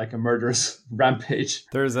a like a murderous rampage.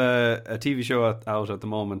 There's a TV show out at the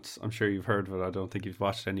moment. I'm sure you've heard of it. I don't think you've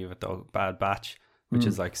watched any of it though. Bad Batch, which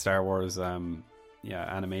is like Star Wars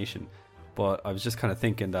animation. But I was just kind of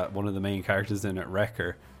thinking that one of the main characters in it,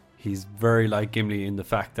 Wrecker, he's very like Gimli in the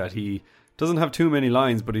fact that he doesn't have too many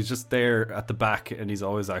lines, but he's just there at the back and he's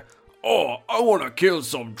always like, oh, I want to kill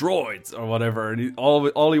some droids or whatever, and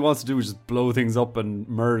all he wants to do is just blow things up and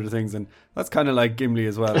murder things, and that's kind of like Gimli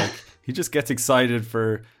as well. Like he just gets excited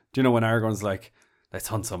for, do you know when Aragorn's like, let's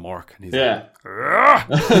hunt some orc, and he's like,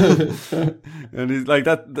 and he's like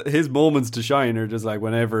that. His moments to shine are just like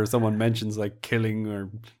whenever someone mentions like killing or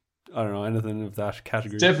I don't know, anything of that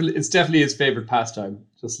category. It's definitely his favorite pastime,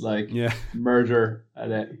 just like murder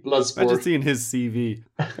and blood sport. Imagine seeing his CV.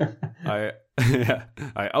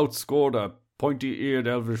 I outscored a pointy-eared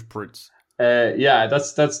elvish prince.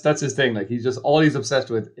 That's his thing. Like he's just all he's obsessed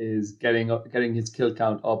with is getting his kill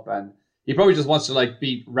count up, and he probably just wants to like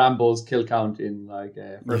beat Rambo's kill count in like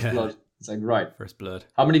First Blood. It's like, right, First Blood.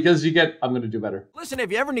 How many kills did you get? I'm going to do better. Listen,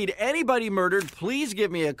 if you ever need anybody murdered, please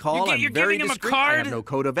give me a call. You're I'm very giving him discreet. a card? I have no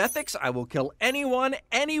code of ethics. I will kill anyone,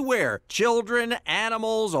 anywhere. Children,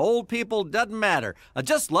 animals, old people, doesn't matter. I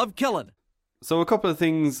just love killing. So a couple of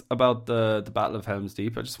things about the Battle of Helm's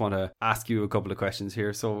Deep. I just want to ask you a couple of questions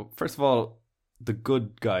here. So first of all, the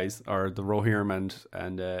good guys are the Rohirrim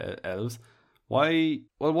and elves. Why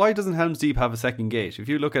doesn't Helm's Deep have a second gate? If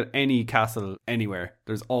you look at any castle anywhere,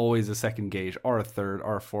 there's always a second gate or a third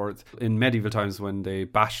or a fourth. In medieval times, when they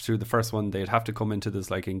bashed through the first one, they'd have to come into this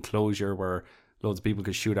like enclosure where loads of people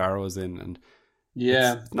could shoot arrows in, and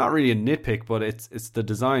it's not really a nitpick, but it's the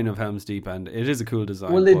design of Helm's Deep, and it is a cool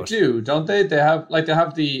design. Well, they do, don't they? They have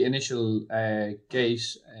the initial gate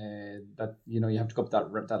that you have to go up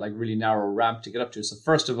that like really narrow ramp to get up to. So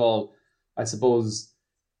first of all, I suppose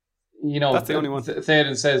that's the only one.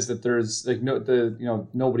 Theoden says that there's like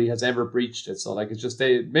nobody has ever breached it. So like it's just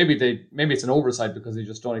maybe it's an oversight because they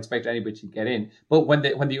just don't expect anybody to get in. But when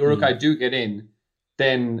the Uruk-hai do get in,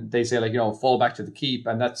 then they say like fall back to the keep,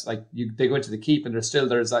 and that's like they go into the keep, and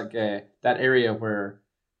there's like that area where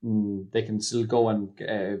they can still go and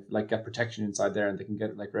like get protection inside there, and they can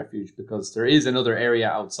get like refuge because there is another area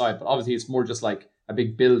outside. But obviously it's more just like a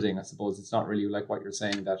big building. I suppose it's not really like what you're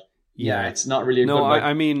saying that it's not really a good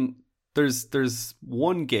I mean. There's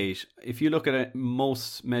one gate. If you look at it,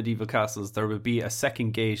 most medieval castles, there would be a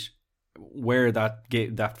second gate where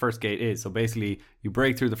that first gate is. So basically, you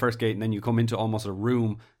break through the first gate and then you come into almost a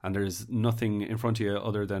room, and there's nothing in front of you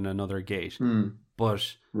other than another gate.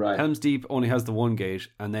 But Helm's Deep only has the one gate,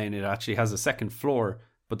 and then it actually has a second floor,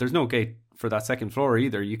 but there's no gate for that second floor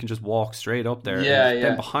either. You can just walk straight up there.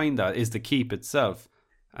 Then behind that is the keep itself,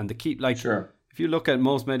 and the keep If you look at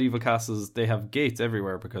most medieval castles, they have gates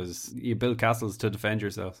everywhere because you build castles to defend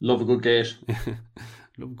yourself. Love a good gate.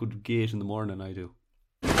 Love a good gate in the morning, I do.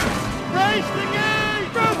 Raise the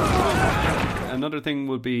gate! another thing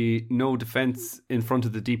would be no defense in front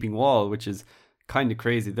of the deeping wall, which is kind of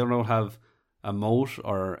crazy. They don't have a moat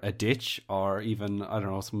or a ditch or even, I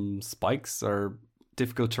don't know, some spikes or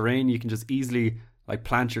difficult terrain. You can just easily like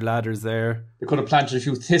plant your ladders there. They could have planted a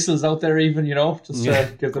few thistles out there even, just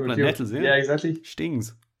to give them a few nettles, yeah, exactly.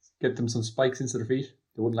 Stings. Get them some spikes into their feet.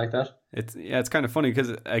 They wouldn't like that. It's kind of funny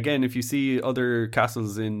because, again, if you see other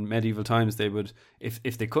castles in medieval times, they would,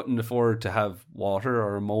 if they couldn't afford to have water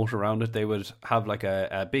or a moat around it, they would have like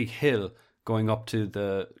a big hill going up to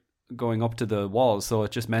the walls. So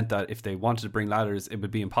it just meant that if they wanted to bring ladders, it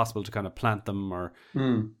would be impossible to kind of plant them, or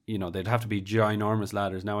they'd have to be ginormous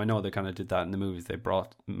ladders. Now I know they kind of did that in the movies. They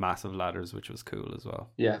brought massive ladders, which was cool as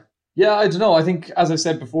well. Yeah, I don't know. I think, as I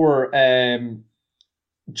said before,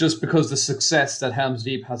 just because the success that Helm's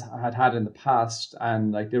Deep had in the past,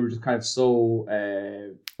 and like they were just kind of so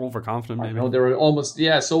overconfident. Maybe they were almost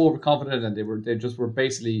so overconfident, and they were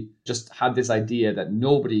basically just had this idea that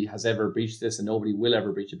nobody has ever breached this and nobody will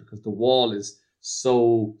ever breach it because the wall is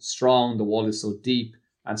so strong, the wall is so deep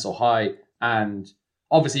and so high, and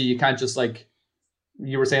obviously you can't just, like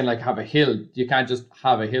you were saying, like have a hill. You can't just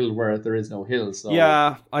have a hill where there is no hill. So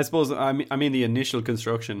yeah, I suppose I mean the initial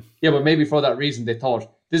construction. Yeah, but maybe for that reason they thought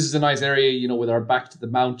this is a nice area, with our back to the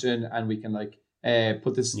mountain, and we can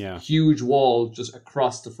put this huge wall just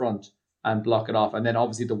across the front and block it off. And then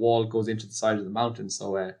obviously the wall goes into the side of the mountain,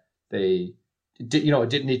 so it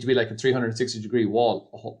didn't need to be like a 360-degree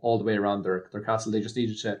wall all the way around their castle. They just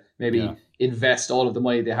needed to maybe invest all of the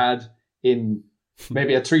money they had in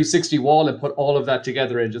maybe a 360 wall and put all of that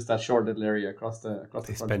together in just that short little area across the front.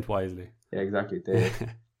 They spent wisely. Yeah, exactly. They,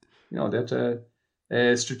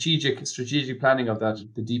 that strategic planning of that,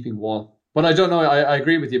 the deeping wall. But I don't know. I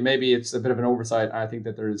agree with you. Maybe it's a bit of an oversight. I think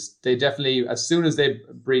that they definitely, as soon as they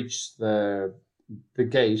breached the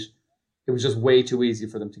gate, it was just way too easy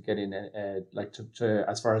for them to get in, to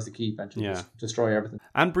as far as the keep and to just destroy everything.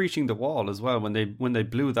 And breaching the wall as well. When they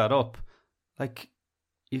blew that up, like,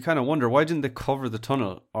 you kind of wonder, why didn't they cover the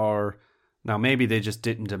tunnel? Or now maybe they just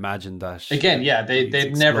didn't imagine that. Again, yeah,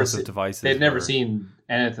 they'd never seen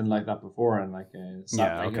anything like that before, and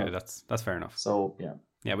that's fair enough. So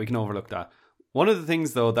yeah, we can overlook that. One of the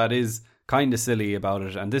things though that is kind of silly about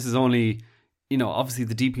it, and this is only, obviously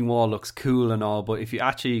the deeping wall looks cool and all, but if you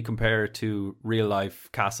actually compare it to real life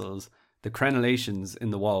castles, the crenellations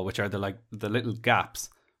in the wall, which are the little gaps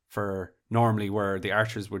for normally where the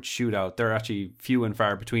archers would shoot out, they're actually few and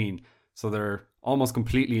far between, so they're almost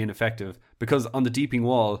completely ineffective, because on the deeping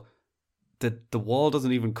wall, the wall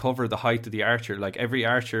doesn't even cover the height of the archer. Like every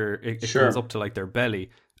archer, it comes up to like their belly,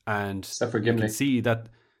 and except for Gimli. You can see that,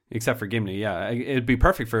 except for Gimli, yeah, it'd be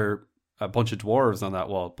perfect for a bunch of dwarves on that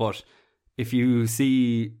wall. But if you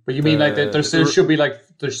see, but you mean like there still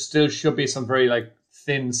should be some very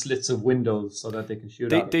thin slits of windows so that they can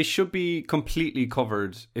shoot out. They should be completely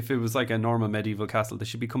covered. If it was like a normal medieval castle, they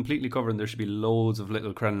should be completely covered, and there should be loads of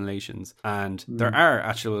little crenellations. And there are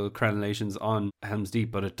actual crenellations on Helm's Deep,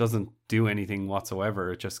 but it doesn't do anything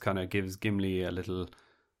whatsoever. It just kind of gives Gimli a little,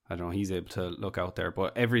 I don't know, he's able to look out there.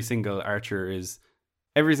 But every single archer who's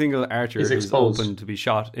open to be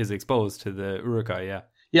shot is exposed to the Uruk-hai, yeah.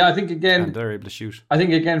 Yeah, I think again, and they're able to shoot. I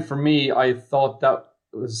think again, for me, I thought that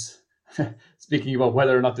was speaking about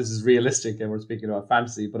whether or not this is realistic, and we're speaking about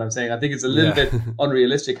fantasy, but I'm saying I think it's a little bit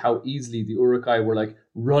unrealistic how easily the Uruk-hai were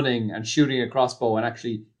running and shooting a crossbow and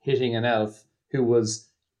actually hitting an elf who was,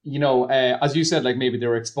 as you said, maybe they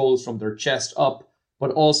were exposed from their chest up,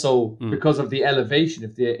 but also because of the elevation.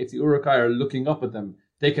 If the Uruk-hai are looking up at them,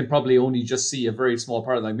 they can probably only just see a very small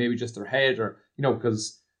part, maybe just their head, or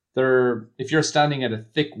because if you're standing at a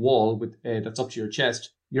thick wall with that's up to your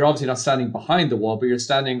chest, you're obviously not standing behind the wall, but you're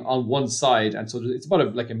standing on one side, and so it's about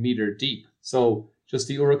a meter deep. So just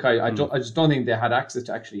the Uruk-hai, I just don't think they had access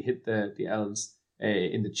to actually hit the elves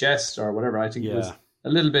in the chest or whatever. I think it was a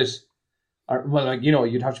little bit,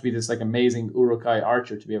 you'd have to be this amazing Uruk-hai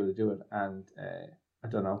archer to be able to do it, and I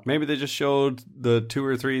don't know. Maybe they just showed the 2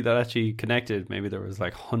 or 3 that actually connected. Maybe there was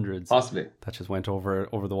hundreds, possibly, that just went over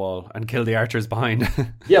the wall and killed the archers behind.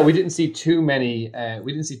 Yeah, we didn't see too many.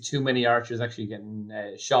 We didn't see too many archers actually getting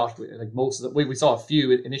shot. Most of we saw a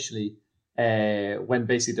few initially when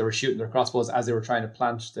basically they were shooting their crossbows as they were trying to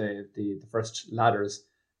plant the first ladders.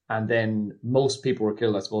 And then most people were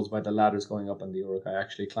killed, I suppose, by the ladders going up and the Uruk-hai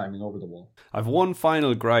actually climbing over the wall. I've one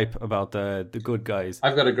final gripe about the good guys.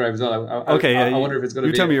 I've got a gripe as well. I wonder if it's going to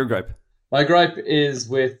be... You tell me your gripe. My gripe is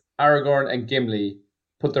with Aragorn and Gimli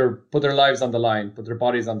put their lives on the line, put their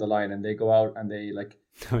bodies on the line, and they go out and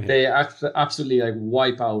they absolutely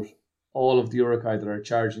wipe out all of the Uruk-hai that are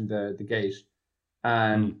charging the gate.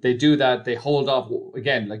 And they do that. They hold off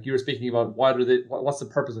again, like you were speaking about. What's the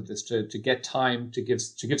purpose of this? To get time to give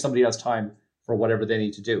somebody else time for whatever they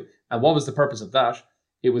need to do. And what was the purpose of that?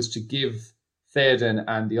 It was to give Theoden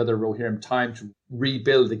and the other Rohirrim time to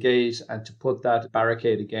rebuild the gate and to put that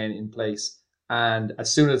barricade again in place. And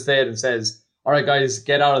as soon as Theoden says, "All right, guys,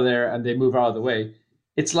 get out of there," and they move out of the way,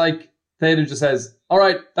 it's like Theoden just says, "All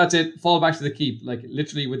right, that's it. Fall back to the keep." Like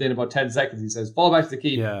literally within about 10 seconds, he says, "Fall back to the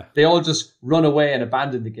keep." Yeah. They all just run away and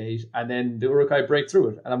abandon the gate, and then the Uruk-hai break through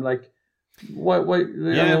it. And I'm like, what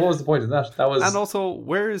was the point of that? That was. And also,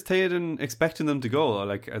 where is Theoden expecting them to go?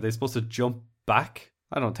 Like, are they supposed to jump back?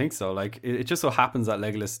 I don't think so. Like, it just so happens that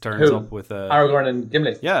Legolas turns up with Aragorn and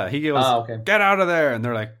Gimli. Yeah, he goes, okay. "Get out of there," and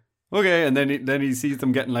they're like, "Okay," and then he sees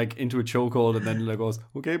them getting like into a chokehold, and then like goes,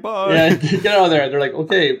 "Okay, bye." Yeah, get out of there. They're like,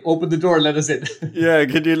 "Okay, open the door, let us in." Yeah,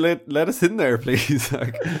 can you let us in there, please?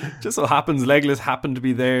 Like, just so happens Legolas happened to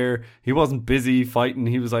be there. He wasn't busy fighting.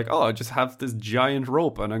 He was like, "Oh, I just have this giant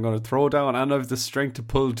rope, and I'm going to throw it down, and I have the strength to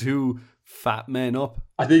pull 2 fat men up."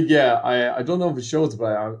 I think, I don't know if it shows,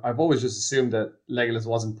 but I've always just assumed that Legolas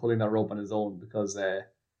wasn't pulling that rope on his own because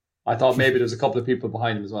I thought maybe there's a couple of people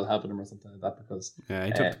behind him as well helping him or something like that. Because yeah,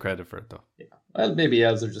 he took the credit for it though. Yeah, well, maybe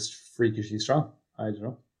elves are just freakishly strong. I don't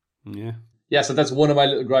know. Yeah. So that's one of my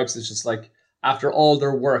little gripes. It's just like after all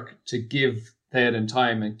their work to give Theoden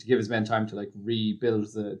time and to give his men time to like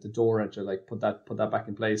rebuild the door and to like put that back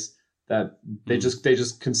in place, that they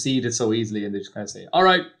just concede it so easily, and they just kind of say, "All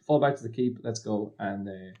right, fall back to the keep, let's go," and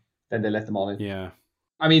then they let them all in. Yeah.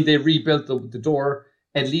 I mean, they rebuilt the door.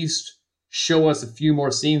 At least show us a few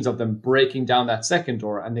more scenes of them breaking down that second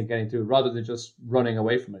door and then getting through, rather than just running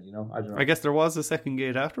away from it. I don't know. I guess there was a second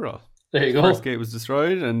gate after all. There you go. First gate was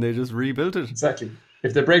destroyed, and they just rebuilt it. Exactly.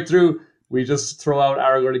 If they break through, we just throw out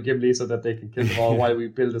Aragorn and Gimli so that they can kill them all while we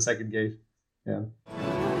build a second gate. Yeah.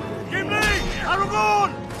 Gimli!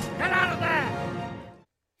 Aragorn! Get out of there!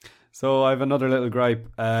 So I have another little gripe.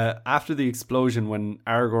 After the explosion, when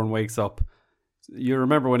Aragorn wakes up, you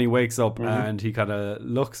remember when he wakes up and he kind of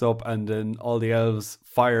looks up, and then all the elves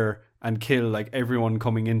fire and kill like everyone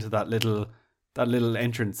coming into that little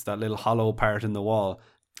entrance, that little hollow part in the wall,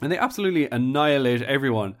 and they absolutely annihilate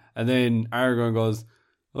everyone. And then Aragorn goes,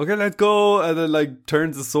 "Okay, let's go," and then like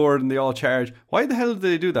turns the sword and they all charge. Why the hell did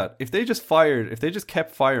they do that? If they just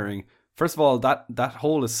kept firing, first of all, that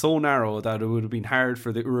hole is so narrow that it would have been hard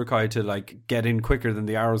for the Uruk-hai to like get in quicker than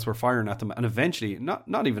the arrows were firing at them. And eventually,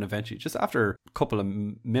 not even eventually, just after a couple of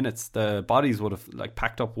minutes, the bodies would have like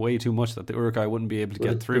packed up way too much that the Uruk-hai wouldn't be able to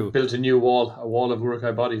get through. Built a new wall, a wall of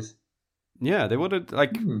Uruk-hai bodies. Yeah, they would have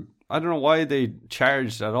like. I don't know why they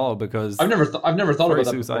charged at all, because I've never thought about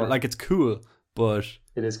that before. Like, it's cool, but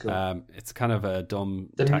it is cool. It's kind of a dumb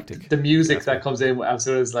tactic. The music that comes in as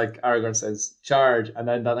soon as like Aragorn says charge, and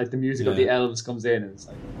then that like the music of the elves comes in, and it's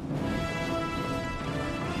like.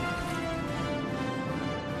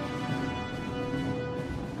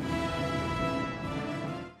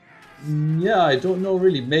 Yeah, I don't know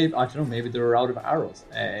really. Maybe they were out of arrows.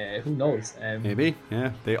 Who knows? Maybe,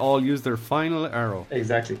 yeah. They all used their final arrow.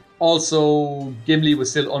 Exactly. Also, Gimli was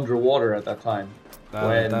still underwater at that time.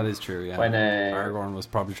 That is true, yeah. When Aragorn was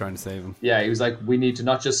probably trying to save him. Yeah, he was like, we need to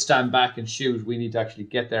not just stand back and shoot, we need to actually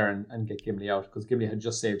get there and get Gimli out, because Gimli had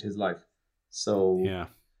just saved his life. So yeah,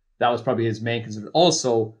 that was probably his main concern.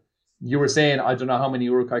 Also, you were saying, I don't know how many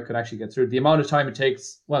Uruk-hai could actually get through. The amount of time it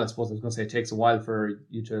takes, well, I suppose I was going to say it takes a while for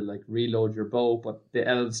you to like reload your bow, but the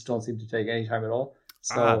elves don't seem to take any time at all.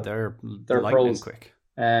 So they're lightning pros. Quick.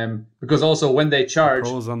 Because also when they charge...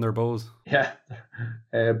 Pros on their bows. Yeah,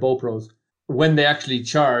 bow pros. When they actually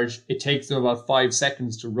charge, it takes them about 5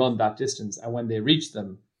 seconds to run that distance. And when they reach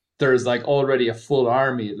them, there's like already a full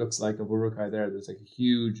army, it looks like, of Uruk-hai there. There's like a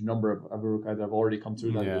huge number of Uruk-hai that have already come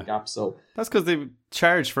through that little gap. So that's because they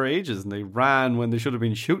charged for ages and they ran when they should have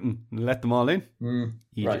been shooting and let them all in.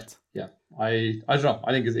 Right. Yeah. I don't know.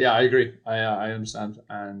 I think I agree. I understand.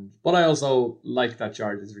 But I also like that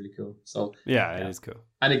charge. It's really cool. So yeah, it is cool.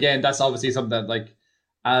 And again, that's obviously something that like,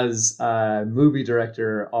 as a movie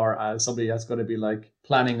director or as somebody that's going to be like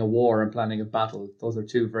planning a war and planning a battle, those are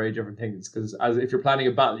two very different things. Because if you're planning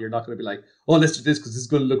a battle, you're not going to be like, oh, let's do this because this is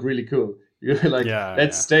going to look really cool. You're going to be like,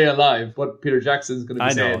 let's stay alive. What Peter Jackson's going to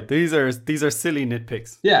be saying. I know. These are silly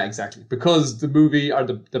nitpicks. Yeah, exactly. Because the movie or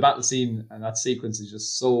the battle scene and that sequence is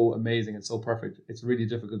just so amazing and so perfect. It's really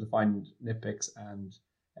difficult to find nitpicks and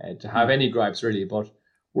to have any gripes really. But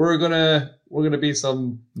we're gonna be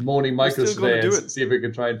some moaning Michaels today and see if we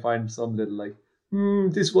can try and find some little like,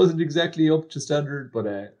 this wasn't exactly up to standard, but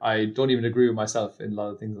I don't even agree with myself in a lot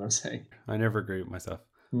of things that I'm saying. I never agree with myself.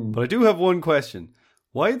 But I do have one question.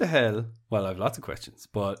 Why the hell, well, I have lots of questions,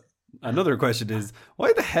 but Another question is,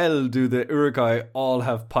 why the hell do the Urukai all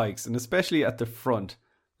have pikes, and especially at the front?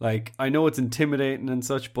 Like, I know it's intimidating and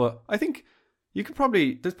such, but I think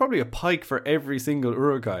there's probably a pike for every single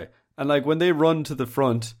Urukai. And like when they run to the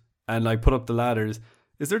front and like put up the ladders,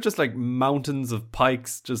 is there just like mountains of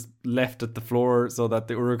pikes just left at the floor so that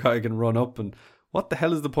the Urukai can run up? And what the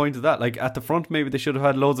hell is the point of that? Like at the front, maybe they should have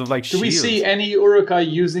had loads of like shields. Do we see any Urukai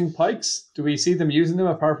using pikes? Do we see them using them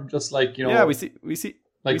apart from just like, you know? Yeah, we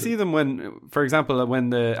see them when, for example,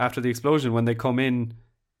 after the explosion, when they come in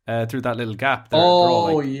through that little gap. They're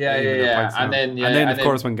all, like, yeah. And then of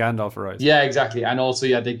course when Gandalf arrives. Yeah, exactly. And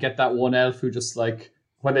also, they get that one elf who just like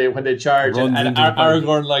when they charge and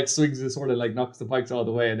Aragorn like swings his sword and like knocks the pikes all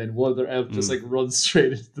the way, and then one other elf just like runs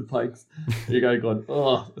straight into the pikes. You gotta go,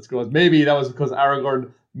 oh, that's gross. Maybe that was because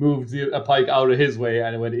Aragorn moved a pike out of his way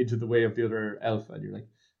and it went into the way of the other elf, and you're like,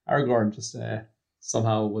 Aragorn just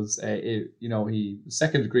somehow was he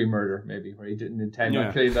second degree murder maybe, where he didn't intend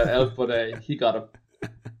on killing that elf, but he got him.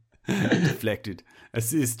 Deflected.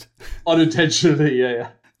 Assist. Unintentionally, yeah.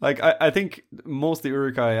 Like, I think most of the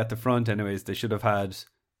Urukai at the front anyways, they should have had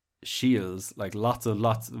shields, like lots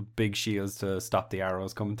of big shields to stop the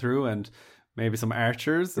arrows coming through, and maybe some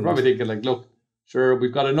archers. They're probably thinking like, look, sure,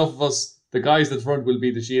 we've got enough of us. The guys at the front will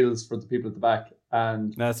be the shields for the people at the back.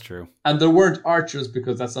 And that's true. And there weren't archers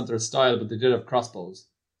because that's not their style, but they did have crossbows.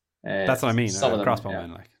 That's what I mean.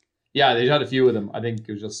 Crossbowmen, like. Yeah, they had a few of them. I think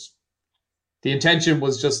it was just the intention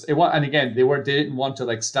was just it was, and again they didn't want to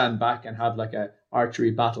like stand back and have like a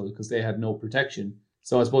archery battle because they had no protection.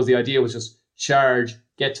 So I suppose the idea was just charge,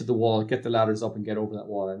 get to the wall, get the ladders up, and get over that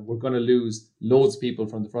wall. And we're going to lose loads of people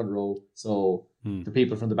from the front row, so the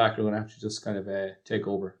people from the back are going to have to just kind of take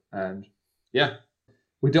over. And yeah.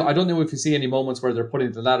 I don't know if you see any moments where they're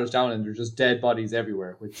putting the ladders down and they're just dead bodies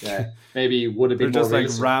everywhere, which maybe would have been they're more just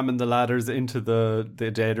realistic. Like ramming the ladders into the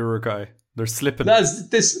dead Urukai. They're slipping.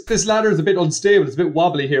 This ladder is a bit unstable. It's a bit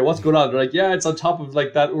wobbly here. What's going on? They're like, yeah, it's on top of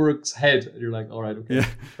like that Uruk's head. And you're like, all right, okay,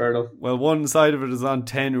 fair enough. Well, one side of it is on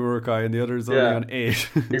 10 Urukai and the other is only on 8.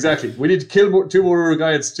 Exactly. We need to kill 2 more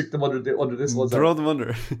Urukai and stick them under this one. Throw them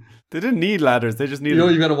under. They didn't need ladders. They just needed.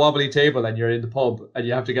 You've got a wobbly table and you're in the pub and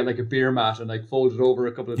you have to get like a beer mat and like fold it over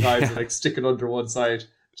a couple of times and like stick it under one side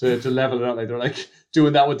to level it out. Like they're like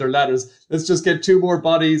doing that with their ladders. Let's just get 2 more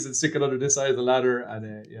bodies and stick it under this side of the ladder,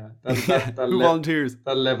 and who volunteers?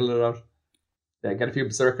 That'll level it out. Yeah, get a few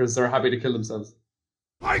berserkers. They're happy to kill themselves.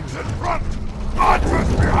 Pikes in front,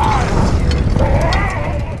 archers behind.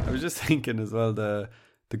 I was just thinking as well, the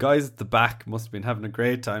guys at the back must have been having a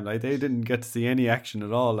great time. Like they didn't get to see any action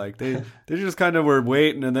at all. Like they just kind of were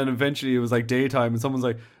waiting, and then eventually it was like daytime, and someone's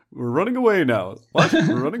like, "We're running away now." What?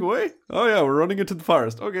 We're running away? Oh yeah, we're running into the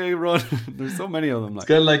forest. Okay, run. There's so many of them. Like. It's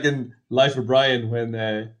kind of like in Life of Brian when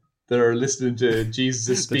they're listening to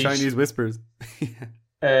Jesus' speech. The Chinese whispers.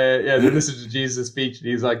 They're listening to Jesus' speech, and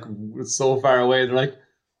he's like so far away. They're like,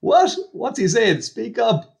 "What? What's he saying? Speak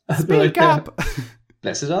up! Speak up!"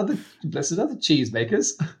 Blessed are the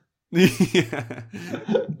cheesemakers.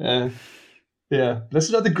 Yeah.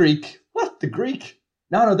 Blessed are the Greek. What? The Greek?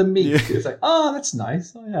 No, the meat. Yeah. It's like, oh, that's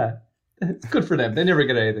nice. Oh yeah, it's good for them. They never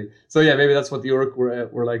get anything. So yeah, maybe that's what the Uruk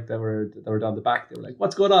were like. That were down the back. They were like,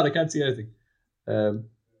 what's going on? I can't see anything. Would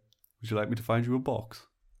you like me to find you a box?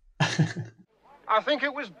 I think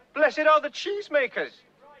it was blessed are the cheesemakers.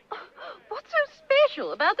 What's so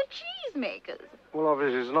special about the cheesemakers? Well,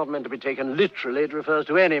 obviously, it's not meant to be taken literally. It refers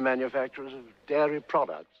to any manufacturers of dairy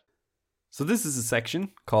products. So this is a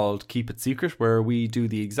section called Keep It Secret, where we do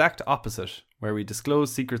the exact opposite, where we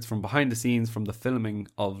disclose secrets from behind the scenes from the filming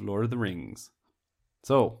of Lord of the Rings.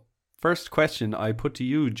 So, first question I put to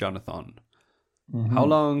you, Jonathan. Mm-hmm. How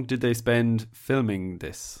long did they spend filming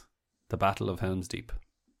this, the Battle of Helm's Deep?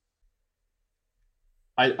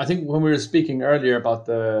 I think when we were speaking earlier about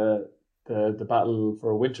the battle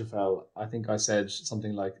for Winterfell, I think I said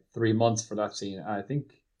something like 3 months for that scene. I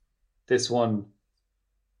think this one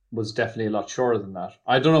was definitely a lot shorter than that.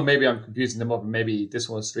 I don't know, maybe I'm confusing them up, and maybe this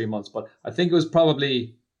one was 3 months, but I think it was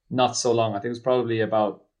probably not so long. I think it was probably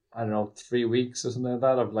about, 3 weeks or something like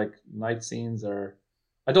that of like night scenes, or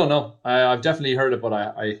I don't know. I've definitely heard it, but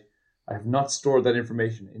I have not stored that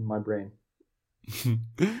information in my brain.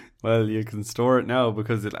 Well, you can store it now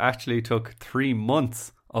because it actually took 3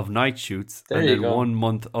 months of night shoots there and then go. 1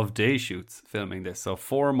 month of day shoots filming this. So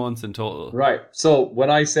 4 months in total. Right. So when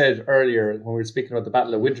I said earlier, when we were speaking about the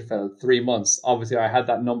Battle of Winterfell, 3 months, obviously I had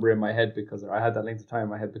that number in my head because I had that length of time in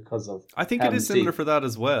my head because of I think it is similar for that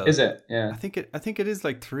as well. Is it? Yeah. I think it is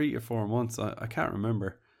like 3 or 4 months. I can't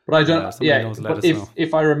remember. But I don't. somebody knows, let but us know.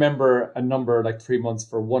 if I remember a number like 3 months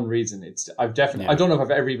for one reason, I've definitely. I don't know if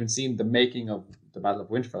I've ever even seen the making of the Battle of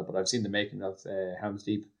Winterfell, but I've seen the making of Helm's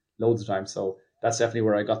Deep loads of times. So that's definitely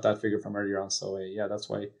where I got that figure from earlier on. So yeah, that's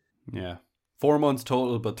why. Yeah, 4 months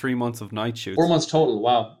total, but 3 months of night shoots. 4 months total.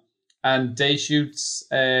 Wow. And day shoots.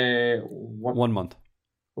 1 month.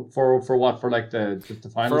 For what? For like the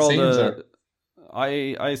final for all scenes?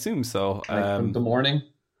 I assume so. Like the morning.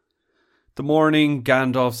 The morning,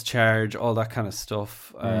 Gandalf's charge, all that kind of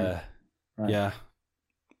stuff. Right. Yeah.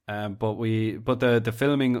 But the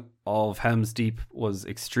filming of Helm's Deep was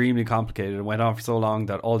extremely complicated and went on for so long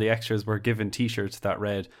that all the extras were given T-shirts that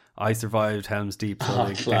read "I survived Helm's Deep." So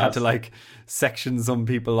they had to like section some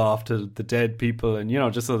people off to the dead people, and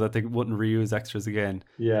just so that they wouldn't reuse extras again.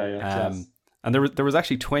 Yeah. And there was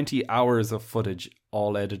actually 20 hours of footage,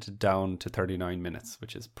 all edited down to 39 minutes,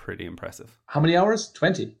 which is pretty impressive. How many hours?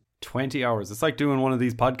 20. 20 hours. It's like doing one of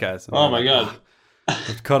these podcasts. Oh my God.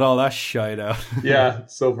 Have to cut all that shite out. Yeah,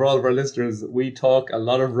 so for all of our listeners, we talk a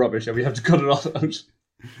lot of rubbish and we have to cut it all out.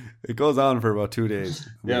 It goes on for about 2 days.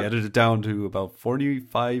 We edit it down to about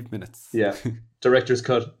 45 minutes. Yeah, director's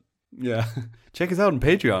cut. Yeah. Check us out on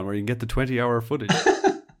Patreon where you can get the 20-hour footage.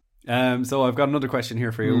 So I've got another question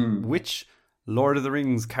here for you. Which Lord of the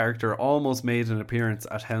Rings character almost made an appearance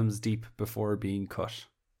at Helm's Deep before being cut?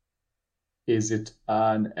 Is it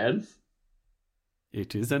an elf?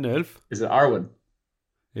 It is an elf. Is it Arwen?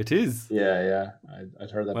 It is. Yeah. I'd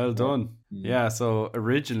heard that. Well before. done. Yeah, so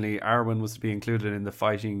originally Arwen was to be included in the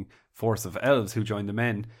fighting force of elves who joined the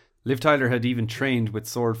men. Liv Tyler had even trained with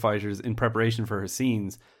sword fighters in preparation for her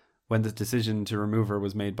scenes when the decision to remove her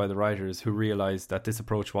was made by the writers, who realised that this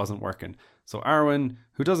approach wasn't working. So Arwen,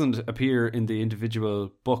 who doesn't appear in the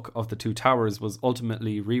individual book of the Two Towers, was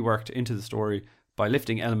ultimately reworked into the story by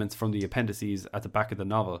lifting elements from the appendices at the back of the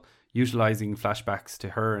novel, utilising flashbacks to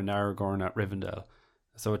her and Aragorn at Rivendell.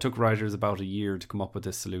 So it took writers about a year to come up with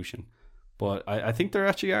this solution. But I think there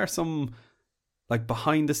actually are some like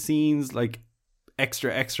behind the scenes, like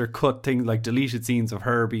extra cut things, like deleted scenes of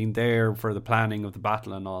her being there for the planning of the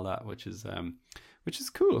battle and all that, which is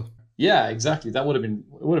cool. Yeah, exactly. That would have been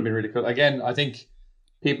really cool. Again, I think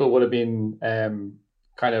people would have been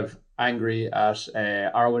kind of angry at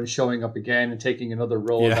Arwen showing up again and taking another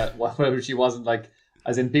role that whatever she wasn't, like,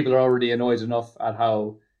 as in people are already annoyed enough at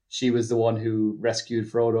how she was the one who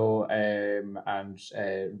rescued Frodo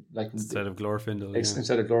like instead of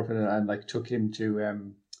Glorfindel, and like took him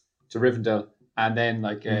to Rivendell, and then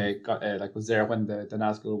was there when the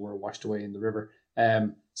Nazgul were washed away in the river.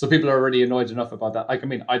 So people are already annoyed enough about that. Like, I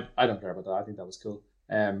mean, I don't care about that. I think that was cool.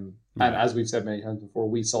 And as we've said many times before,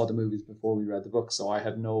 we saw the movies before we read the book, so I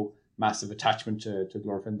had no massive attachment to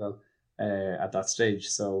Glorfindel at that stage.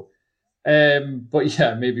 So, but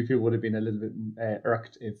yeah, maybe people would have been a little bit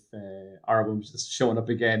irked if Arwen was just showing up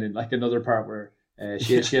again in like another part where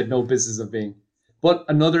she had no business of being. But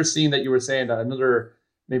another scene that you were saying, that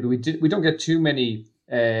maybe we don't get too many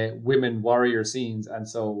women warrior scenes, and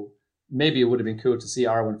so maybe it would have been cool to see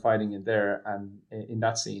Arwen fighting in there and in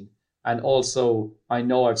that scene. And also, I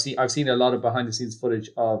know I've seen a lot of behind the scenes footage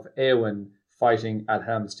of Éowyn fighting at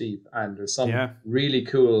Helm's Deep, and there's some really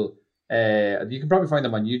cool. You can probably find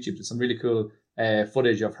them on YouTube. There's some really cool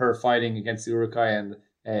footage of her fighting against the Uruk-hai, and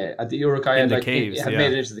at the Uruk-hai in the caves, it had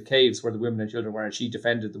made it into the caves where the women and children were, and she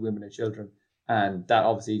defended the women and children, and that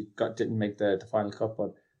obviously didn't make the final cut.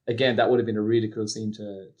 But again, that would have been a really cool scene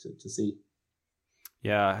to see.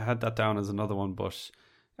 Yeah, I had that down as another one, but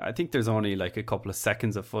I think there's only like a couple of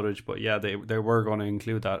seconds of footage. But yeah, they were going to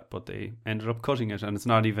include that, but they ended up cutting it, and it's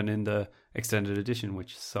not even in the extended edition,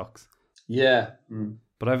 which sucks. Yeah.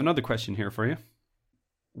 But I have another question here for you.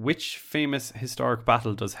 Which famous historic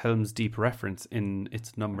battle does Helm's Deep reference in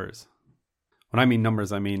its numbers? When I mean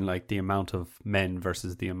numbers, I mean like the amount of men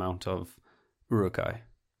versus the amount of Uruk-hai.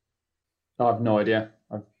 I have no idea.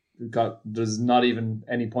 There's not even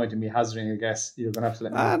any point in me hazarding a guess. You're gonna have to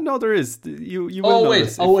let me know. No, there is. You will know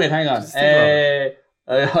this. Wait, hang on.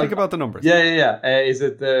 Think about the numbers. Yeah. Is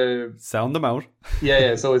it the sound them out?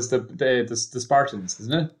 Yeah. So it's the Spartans,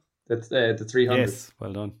 isn't it? That's the 300. Yes,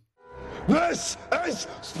 well done. This is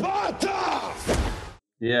Sparta!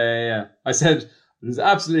 Yeah. I said there's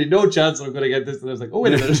absolutely no chance I'm going to get this, and I was like, oh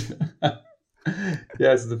wait a minute.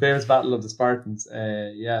 Yeah, so the famous Battle of the Spartans.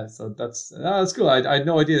 So that's cool. I had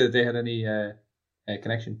no idea that they had any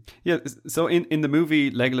connection. Yeah, so in the movie,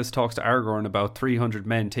 Legolas talks to Aragorn about 300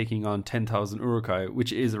 men taking on 10,000 Uruk-hai,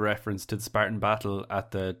 which is a reference to the Spartan battle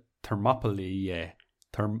at the Thermopylae.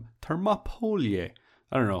 Thermopylae.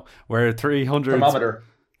 I don't know, where 300...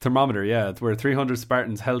 Thermometer, yeah, where 300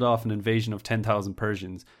 Spartans held off an invasion of 10,000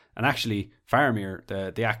 Persians. And actually, Faramir,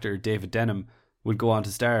 the actor David Denham, would go on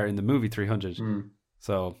to star in the movie 300.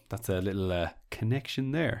 So that's a little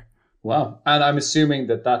connection there. Wow. And I'm assuming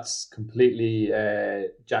that that's completely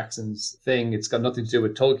Jackson's thing. It's got nothing to do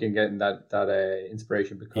with Tolkien getting that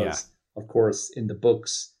inspiration because, of course, in the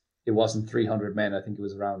books, it wasn't 300 men. I think it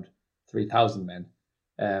was around 3,000 men.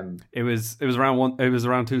 It was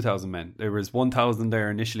around 2,000 men. There was 1,000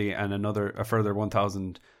 there initially, and a further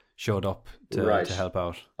 1,000 showed up to help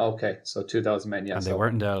out. Okay, so 2,000 men, yeah. And they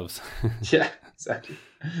weren't elves. Yeah, exactly.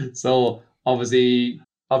 So obviously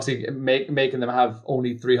making them have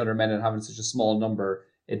only 300 men and having such a small number,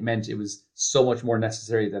 it meant it was so much more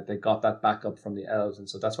necessary that they got that backup from the elves, and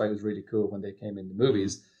so that's why it was really cool when they came in the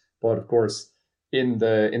movies. But of course, in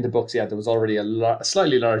the books, there was already a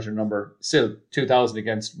slightly larger number. Still, 2,000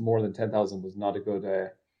 against more than 10,000 was not a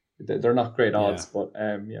good. They're not great odds, but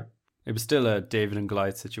yeah. It was still a David and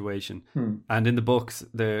Goliath situation. And in the books,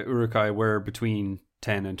 the Uruk-hai were between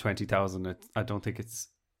 10 and 20,000. I don't think it's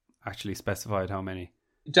actually specified how many.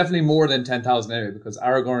 Definitely more than 10,000 anyway, because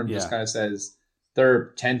Aragorn just kind of says they're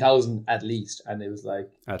 10,000 at least, and it was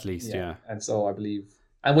like at least, yeah. And so I believe,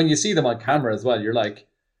 and when you see them on camera as well, you're like,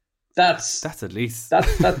 that's at least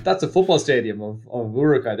that's a football stadium of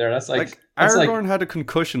Uruk-hai there. That's like Aragorn had a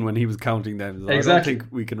concussion when he was counting them. So exactly. I don't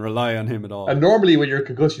think we can rely on him at all. And normally when you're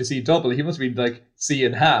concussed, you see double. He must be like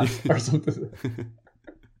seeing half or something.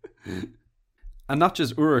 And not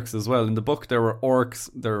just Uruks as well. In the book, there were orcs,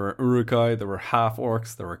 there were Uruk-hai, there were half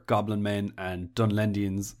orcs, there were goblin men, and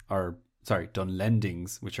Dunlendings,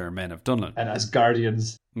 which are men of Dunland. And as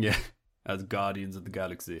guardians. Yeah, as guardians of the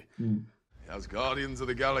galaxy. As Guardians of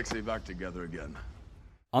the Galaxy back together again.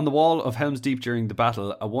 On the wall of Helm's Deep during the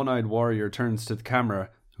battle, a one-eyed warrior turns to the camera,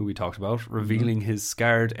 who we talked about, revealing his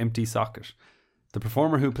scarred, empty socket. The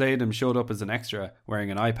performer who played him showed up as an extra,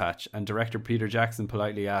 wearing an eye patch, and director Peter Jackson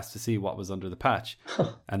politely asked to see what was under the patch,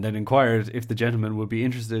 and then inquired if the gentleman would be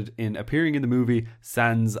interested in appearing in the movie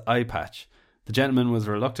Sans Eye Patch. The gentleman was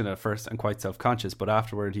reluctant at first and quite self-conscious, but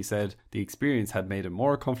afterward he said the experience had made him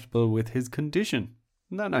more comfortable with his condition.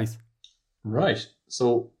 Isn't that nice? Right.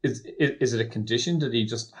 So is it a condition? Did he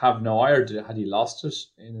just have no eye, or had he lost it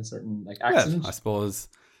in a certain accident? Well, I suppose.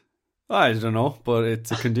 I don't know, but it's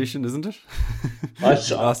a condition, isn't it?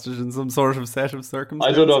 Lost it in some sort of set of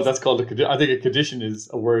circumstances. I don't know if that's called a condition. I think a condition is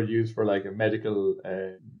a word used for like a medical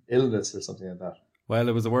illness or something like that. Well,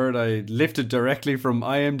 it was a word I lifted directly from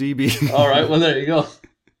IMDb. All right, well, there you go.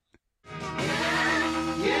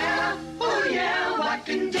 What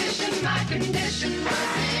condition, my condition,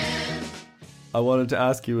 I wanted to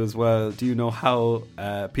ask you as well, do you know how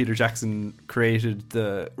Peter Jackson created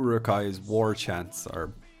the Uruk-hai's war chants?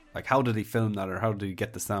 Or like, how did he film that, or how did he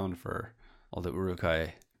get the sound for all the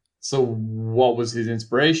Uruk-hai? So what was his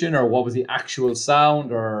inspiration, or what was the actual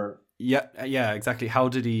sound, or... Yeah, exactly. How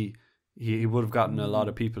did he would have gotten a lot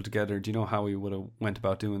of people together. Do you know how he would have went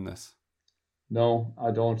about doing this? No,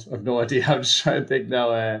 I don't. I've no idea. I'm just trying to think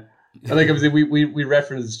now. I think we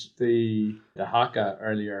referenced the haka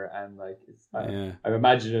earlier, and like I'm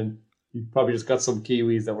imagining he probably just got some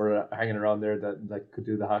Kiwis that were hanging around there that like could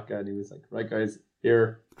do the haka, and he was like, "Right, guys,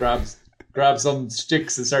 here, grab some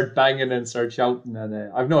sticks and start banging and start shouting."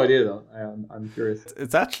 And I've no idea though. I'm curious.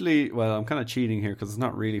 It's actually, well, I'm kind of cheating here because it's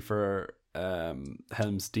not really for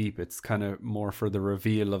Helm's Deep. It's kind of more for the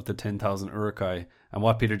reveal of the 10,000 Uruk-hai. And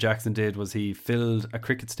what Peter Jackson did was he filled a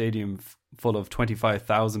cricket stadium full of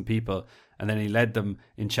 25,000 people, and then he led them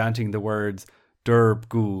in chanting the words Derb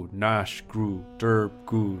Gu Nash Gru Derb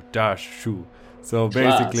Gu Dash Shu. So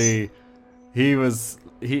basically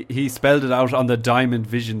he spelled it out on the Diamond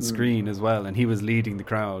Vision screen as well, and he was leading the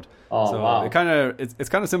crowd. So wow. It's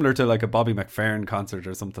kind of similar to like a Bobby McFerrin concert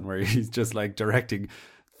or something, where he's just like directing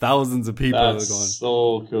thousands of people. That's going.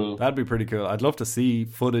 So cool. That'd be pretty cool. I'd love to see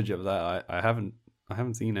footage of that. I haven't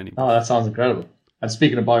seen any. Oh, that sounds incredible. And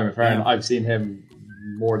speaking of Bobby McFerrin, I've seen him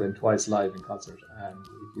more than twice live in concert. And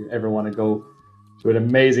if you ever want to go to an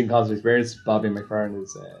amazing concert experience, Bobby McFerrin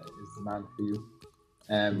is the man for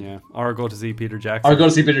you. Or go to see Peter Jackson.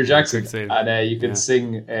 And you can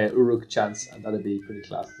sing Uruk chants, and that'd be pretty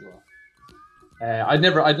class as well. I'd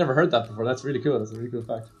never heard that before. That's really cool. That's a really cool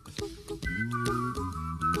fact.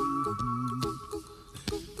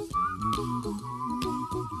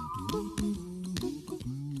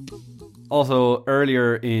 Also,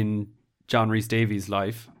 earlier in John Rhys-Davies'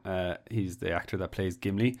 life, he's the actor that plays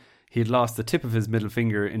Gimli, he had lost the tip of his middle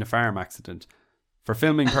finger in a farm accident. For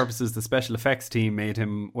filming purposes, the special effects team made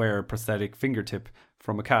him wear a prosthetic fingertip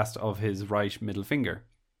from a cast of his right middle finger.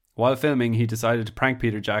 While filming, he decided to prank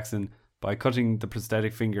Peter Jackson by cutting the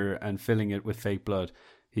prosthetic finger and filling it with fake blood.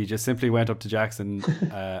 He just simply went up to Jackson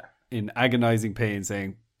in agonizing pain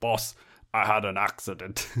saying, "Boss, I had an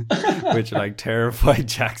accident," which like terrified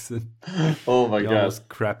Jackson. Oh my God. Almost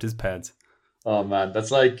crapped his pants. Oh man,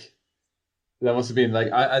 that's like, that must have been like,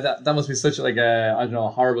 that must be such like a, I don't know,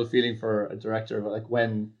 a horrible feeling for a director. But like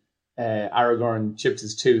when Aragorn chipped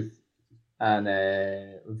his tooth and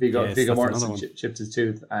Viggo Mortensen chipped his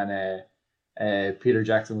tooth, and Peter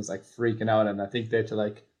Jackson was like freaking out, and I think they had to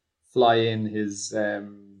like fly in his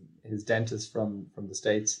dentist from the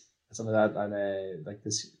States or something like that, and like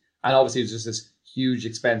this, and obviously it's just this huge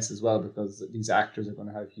expense as well, because these actors are going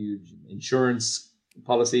to have huge insurance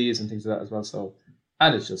policies and things like that as well. So,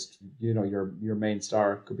 and it's just, you know, your main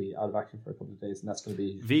star could be out of action for a couple of days, and that's going to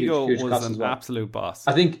be Viggo huge was cost an as well. absolute boss.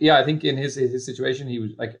 I think in his situation, he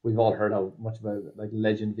was like, we've all heard how much about like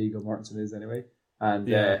legend Viggo Mortensen is anyway,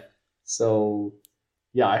 and so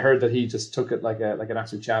yeah, I heard that he just took it like an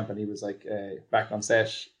absolute champ, and he was like back on set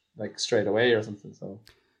like straight away or something. So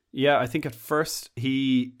yeah, I think at first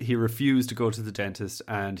he refused to go to the dentist,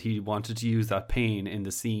 and he wanted to use that pain in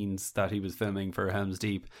the scenes that he was filming for Helm's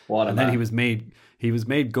Deep. Then he was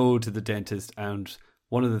made go to the dentist, and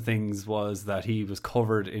one of the things was that he was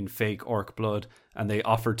covered in fake orc blood, and they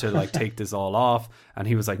offered to like take this all off, and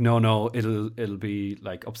he was like, no, it'll be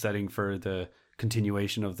like upsetting for the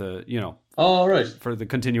continuation of the, you know, for the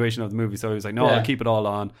continuation of the movie. So he was like, no, I'll keep it all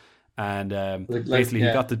on. And basically he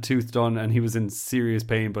got the tooth done, and he was in serious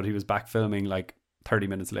pain, but he was back filming like 30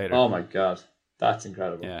 minutes later. Oh my God, that's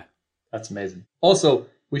incredible. Yeah, that's amazing. Also,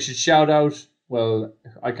 we should shout out, well,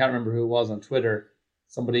 I can't remember who it was on Twitter.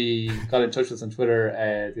 Somebody got in touch with us on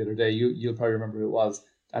Twitter the other day. You'll probably remember who it was,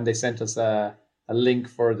 and they sent us a link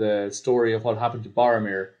for the story of what happened to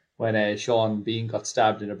Boromir when Sean Bean got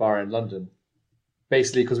stabbed in a bar in London.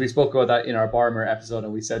 Basically, because we spoke about that in our Boromir episode,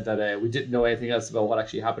 and we said that we didn't know anything else about what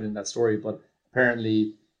actually happened in that story, but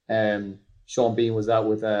apparently Sean Bean was out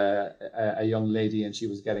with a young lady, and she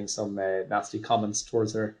was getting some nasty comments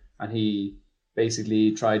towards her, and he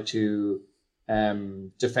basically tried to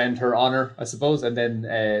defend her honor, I suppose, and then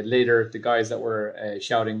later the guys that were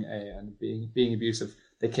shouting and being abusive,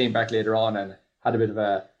 they came back later on and had a bit of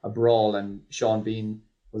a brawl, and Sean Bean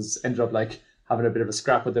ended up like having a bit of a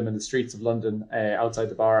scrap with them in the streets of London outside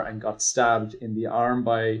the bar, and got stabbed in the arm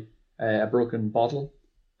by a broken bottle.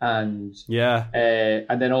 And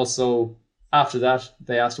and then also after that,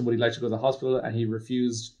 they asked him would he like to go to the hospital, and he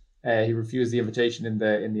refused. He refused the invitation in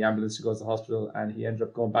the ambulance to go to the hospital, and he ended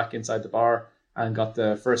up going back inside the bar and got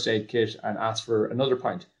the first aid kit and asked for another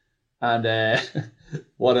pint. And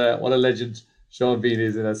what a legend Sean Bean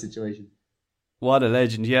is in that situation. What a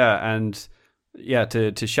legend, yeah. And yeah,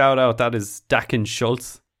 to shout out, that is Dakin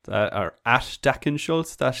Schultz, or at Dakin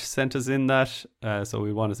Schultz, that sent us in that. So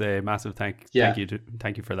we want to say a massive thank you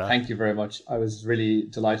for that. Thank you very much. I was really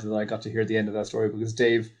delighted that I got to hear the end of that story, because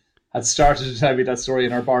Dave had started to tell me that story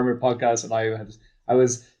in our Boromir podcast, and I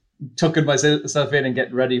was tucking myself in and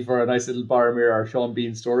getting ready for a nice little Boromir or Sean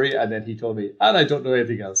Bean story, and then he told me, and I don't know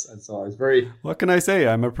anything else, and so I was very... What can I say?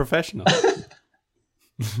 I'm a professional.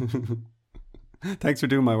 Thanks for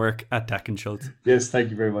doing my work at Dakin Schultz. Yes, thank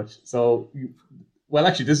you very much. So, well,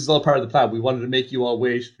 actually, this is all part of the plan. We wanted to make you all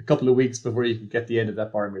wait a couple of weeks before you could get the end of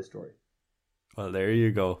that Boromir story. Well, there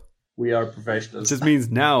you go. We are professionals. It just means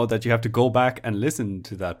now that you have to go back and listen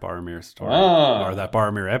to that Boromir story or that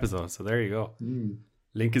Boromir episode. So there you go.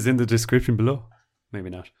 Link is in the description below. Maybe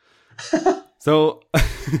not. So,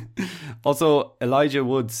 also, Elijah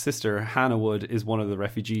Wood's sister, Hannah Wood, is one of the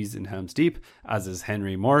refugees in Helm's Deep, as is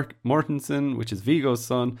Henry Mortensen, which is Viggo's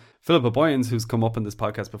son. Philippa Boyens, who's come up in this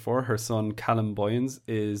podcast before, her son Callum Boyens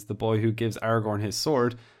is the boy who gives Aragorn his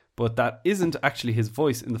sword, but that isn't actually his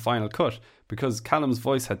voice in the final cut, because Callum's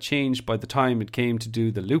voice had changed by the time it came to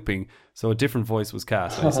do the looping, so a different voice was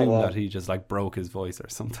cast. I assume that he just like broke his voice or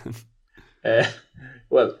something.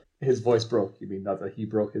 Well, his voice broke. You mean not that he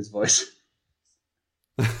broke his voice?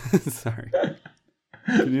 Sorry.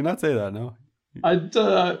 Did you not say that? No.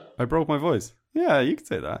 I broke my voice. Yeah, you can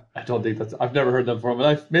say that. I don't think that's... I've never heard that before in my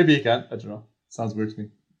life. Maybe you can. I don't know. Sounds weird to me.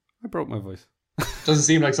 I broke my voice. Doesn't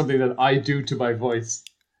seem like something that I do to my voice.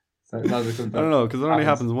 So it sounds like something I don't know, because it only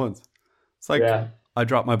happens once. It's like I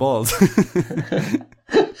dropped my balls.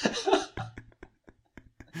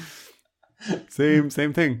 Same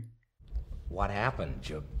thing. What happened?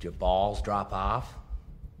 Your balls drop off?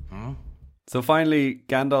 So finally,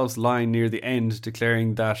 Gandalf's line near the end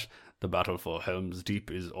declaring that the battle for Helm's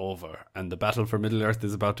Deep is over and the battle for Middle-earth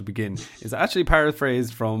is about to begin is actually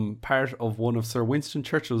paraphrased from part of one of Sir Winston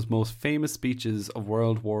Churchill's most famous speeches of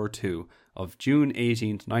World War II of June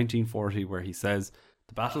 18th, 1940, where he says,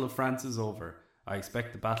 The Battle of France is over. I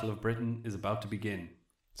expect the Battle of Britain is about to begin.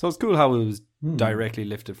 So it's cool how it was directly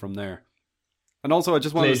lifted from there. And also, I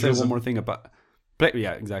just wanted to say one more thing about...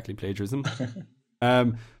 Yeah, exactly, plagiarism.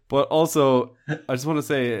 But also, I just want to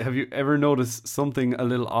say, have you ever noticed something a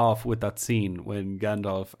little off with that scene when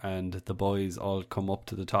Gandalf and the boys all come up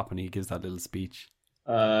to the top and he gives that little speech?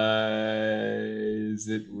 Is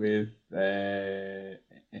it with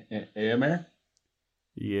Éomer?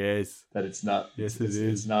 Yes. That it's not. Yes, it's, it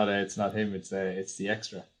is. It's not. It's not him. It's the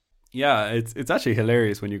extra. Yeah, it's actually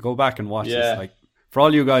hilarious when you go back and watch this. Like, for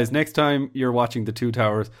all you guys, next time you're watching The Two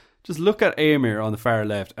Towers, just look at Éomer on the far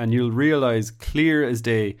left and you'll realise clear as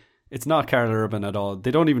day it's not Karl Urban at all.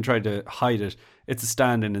 They don't even try to hide it. It's a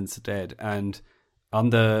stand-in instead. And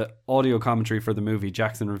on the audio commentary for the movie,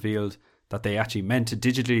 Jackson revealed that they actually meant to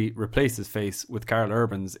digitally replace his face with Karl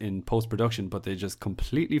Urban's in post-production, but they just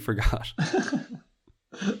completely forgot.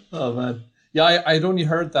 Oh, man. Yeah, I'd only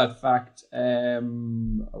heard that fact a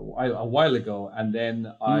while ago, and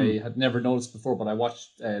then I had never noticed before, but I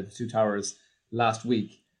watched The Two Towers last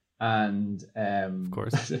week. And of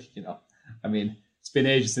course, you know, I mean, it's been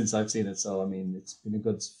ages since I've seen it, so I mean, it's been a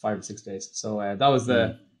good 5 or 6 days. So that was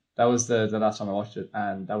the last time I watched it,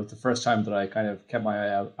 and that was the first time that I kind of kept my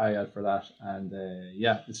eye out for that. And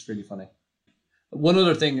yeah, it's really funny. One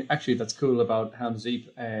other thing actually that's cool about Helm's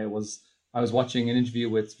Deep was I was watching an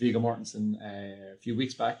interview with Viggo Mortensen a few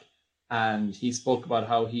weeks back, and he spoke about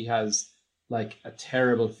how he has like a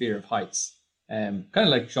terrible fear of heights. Kind of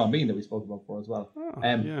like Sean Bean that we spoke about before as well.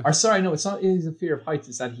 Or sorry, no, it's not. It's a fear of heights.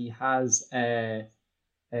 It's that he has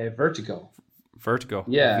vertigo. Vertigo.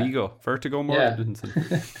 Yeah. Vigo. Vertigo Morgenstern.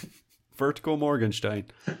 Yeah. Vertigo Morgenstein.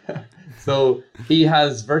 So he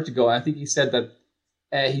has vertigo. I think he said that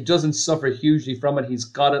he doesn't suffer hugely from it. He's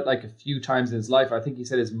got it like a few times in his life. I think he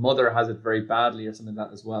said his mother has it very badly or something like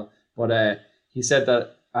that as well. But he said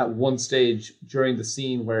that at one stage during the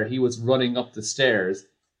scene where he was running up the stairs,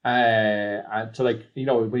 and to like, you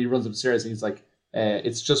know, when he runs upstairs and he's like,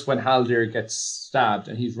 it's just when Haldir gets stabbed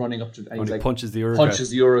and he's running up to, and he's like punches the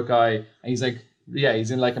Uruk-hai, and he's like, yeah, he's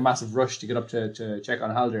in like a massive rush to get up to check on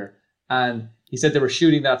Haldir. And he said they were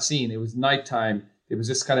shooting that scene. It was nighttime. It was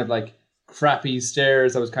just kind of like crappy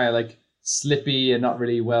stairs that was kind of like slippy and not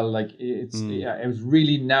really well, like it was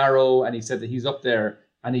really narrow. And he said that he's up there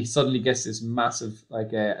and he suddenly gets this massive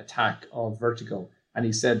like attack of vertigo. And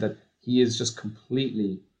he said that he is just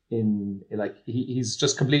completely he's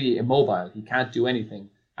just completely immobile. He can't do anything,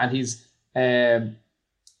 and he's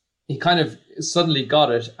he kind of suddenly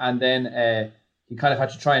got it, and then he kind of had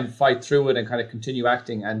to try and fight through it and kind of continue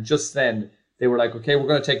acting. And just then they were like, okay, we're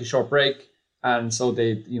going to take a short break, and so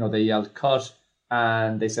they yelled cut,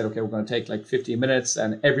 and they said, okay, we're going to take like 15 minutes,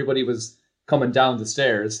 and everybody was coming down the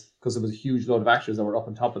stairs because there was a huge load of actors that were up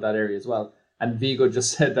on top of that area as well. And Viggo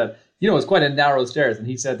just said that, you know, it's quite a narrow stairs, and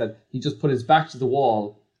he said that he just put his back to the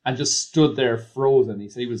wall and just stood there frozen. He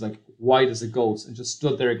said he was like white as a ghost and just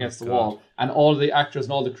stood there against the wall. And all the actors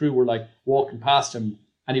and all the crew were like walking past him,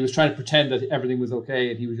 and he was trying to pretend that everything was okay.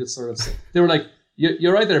 And he was just sort of, they were like,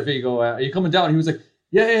 you're right there, Viggo. Are you coming down? And he was like,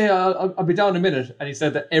 yeah, I'll be down in a minute. And he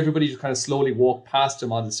said that everybody just kind of slowly walked past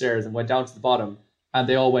him on the stairs and went down to the bottom, and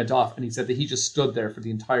they all went off. And he said that he just stood there for the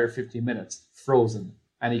entire 15 minutes, frozen,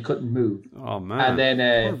 and he couldn't move. Oh man! And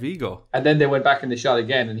then poor Viggo. And then they went back in the shot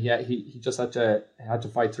again, and he just had to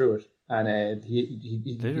fight through it. And he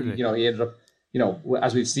you know, he ended up, you know,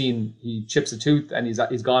 as we've seen, he chips a tooth and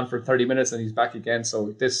he's gone for 30 minutes and he's back again.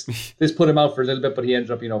 So this put him out for a little bit, but he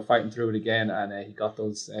ended up, you know, fighting through it again, and he got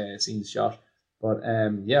those scenes shot. But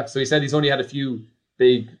yeah, so he said he's only had a few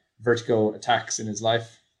big vertigo attacks in his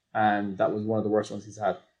life, and that was one of the worst ones he's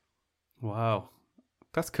had. Wow,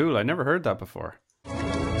 that's cool. I never heard that before.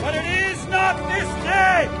 But it is not this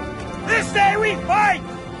day! This day we fight!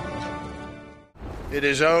 It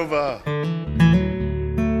is over.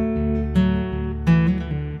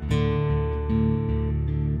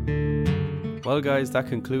 Well guys, that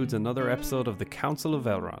concludes another episode of the Council of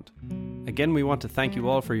Elrond. Again, we want to thank you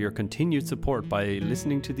all for your continued support by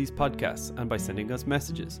listening to these podcasts and by sending us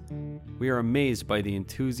messages. We are amazed by the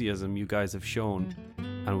enthusiasm you guys have shown,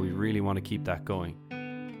 and we really want to keep that going.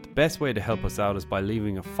 The best way to help us out is by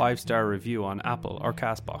leaving a 5-star review on Apple or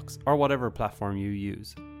Castbox or whatever platform you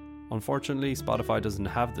use. Unfortunately, Spotify doesn't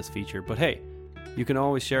have this feature, but hey, you can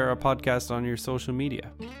always share our podcast on your social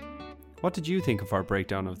media. What did you think of our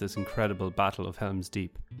breakdown of this incredible Battle of Helm's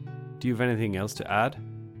Deep? Do you have anything else to add?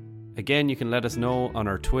 Again, you can let us know on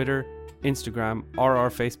our Twitter, Instagram, or our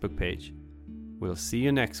Facebook page. We'll see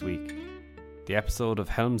you next week. The episode of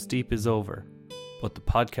Helm's Deep is over, but the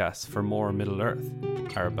podcasts for more Middle-earth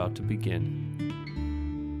are about to begin.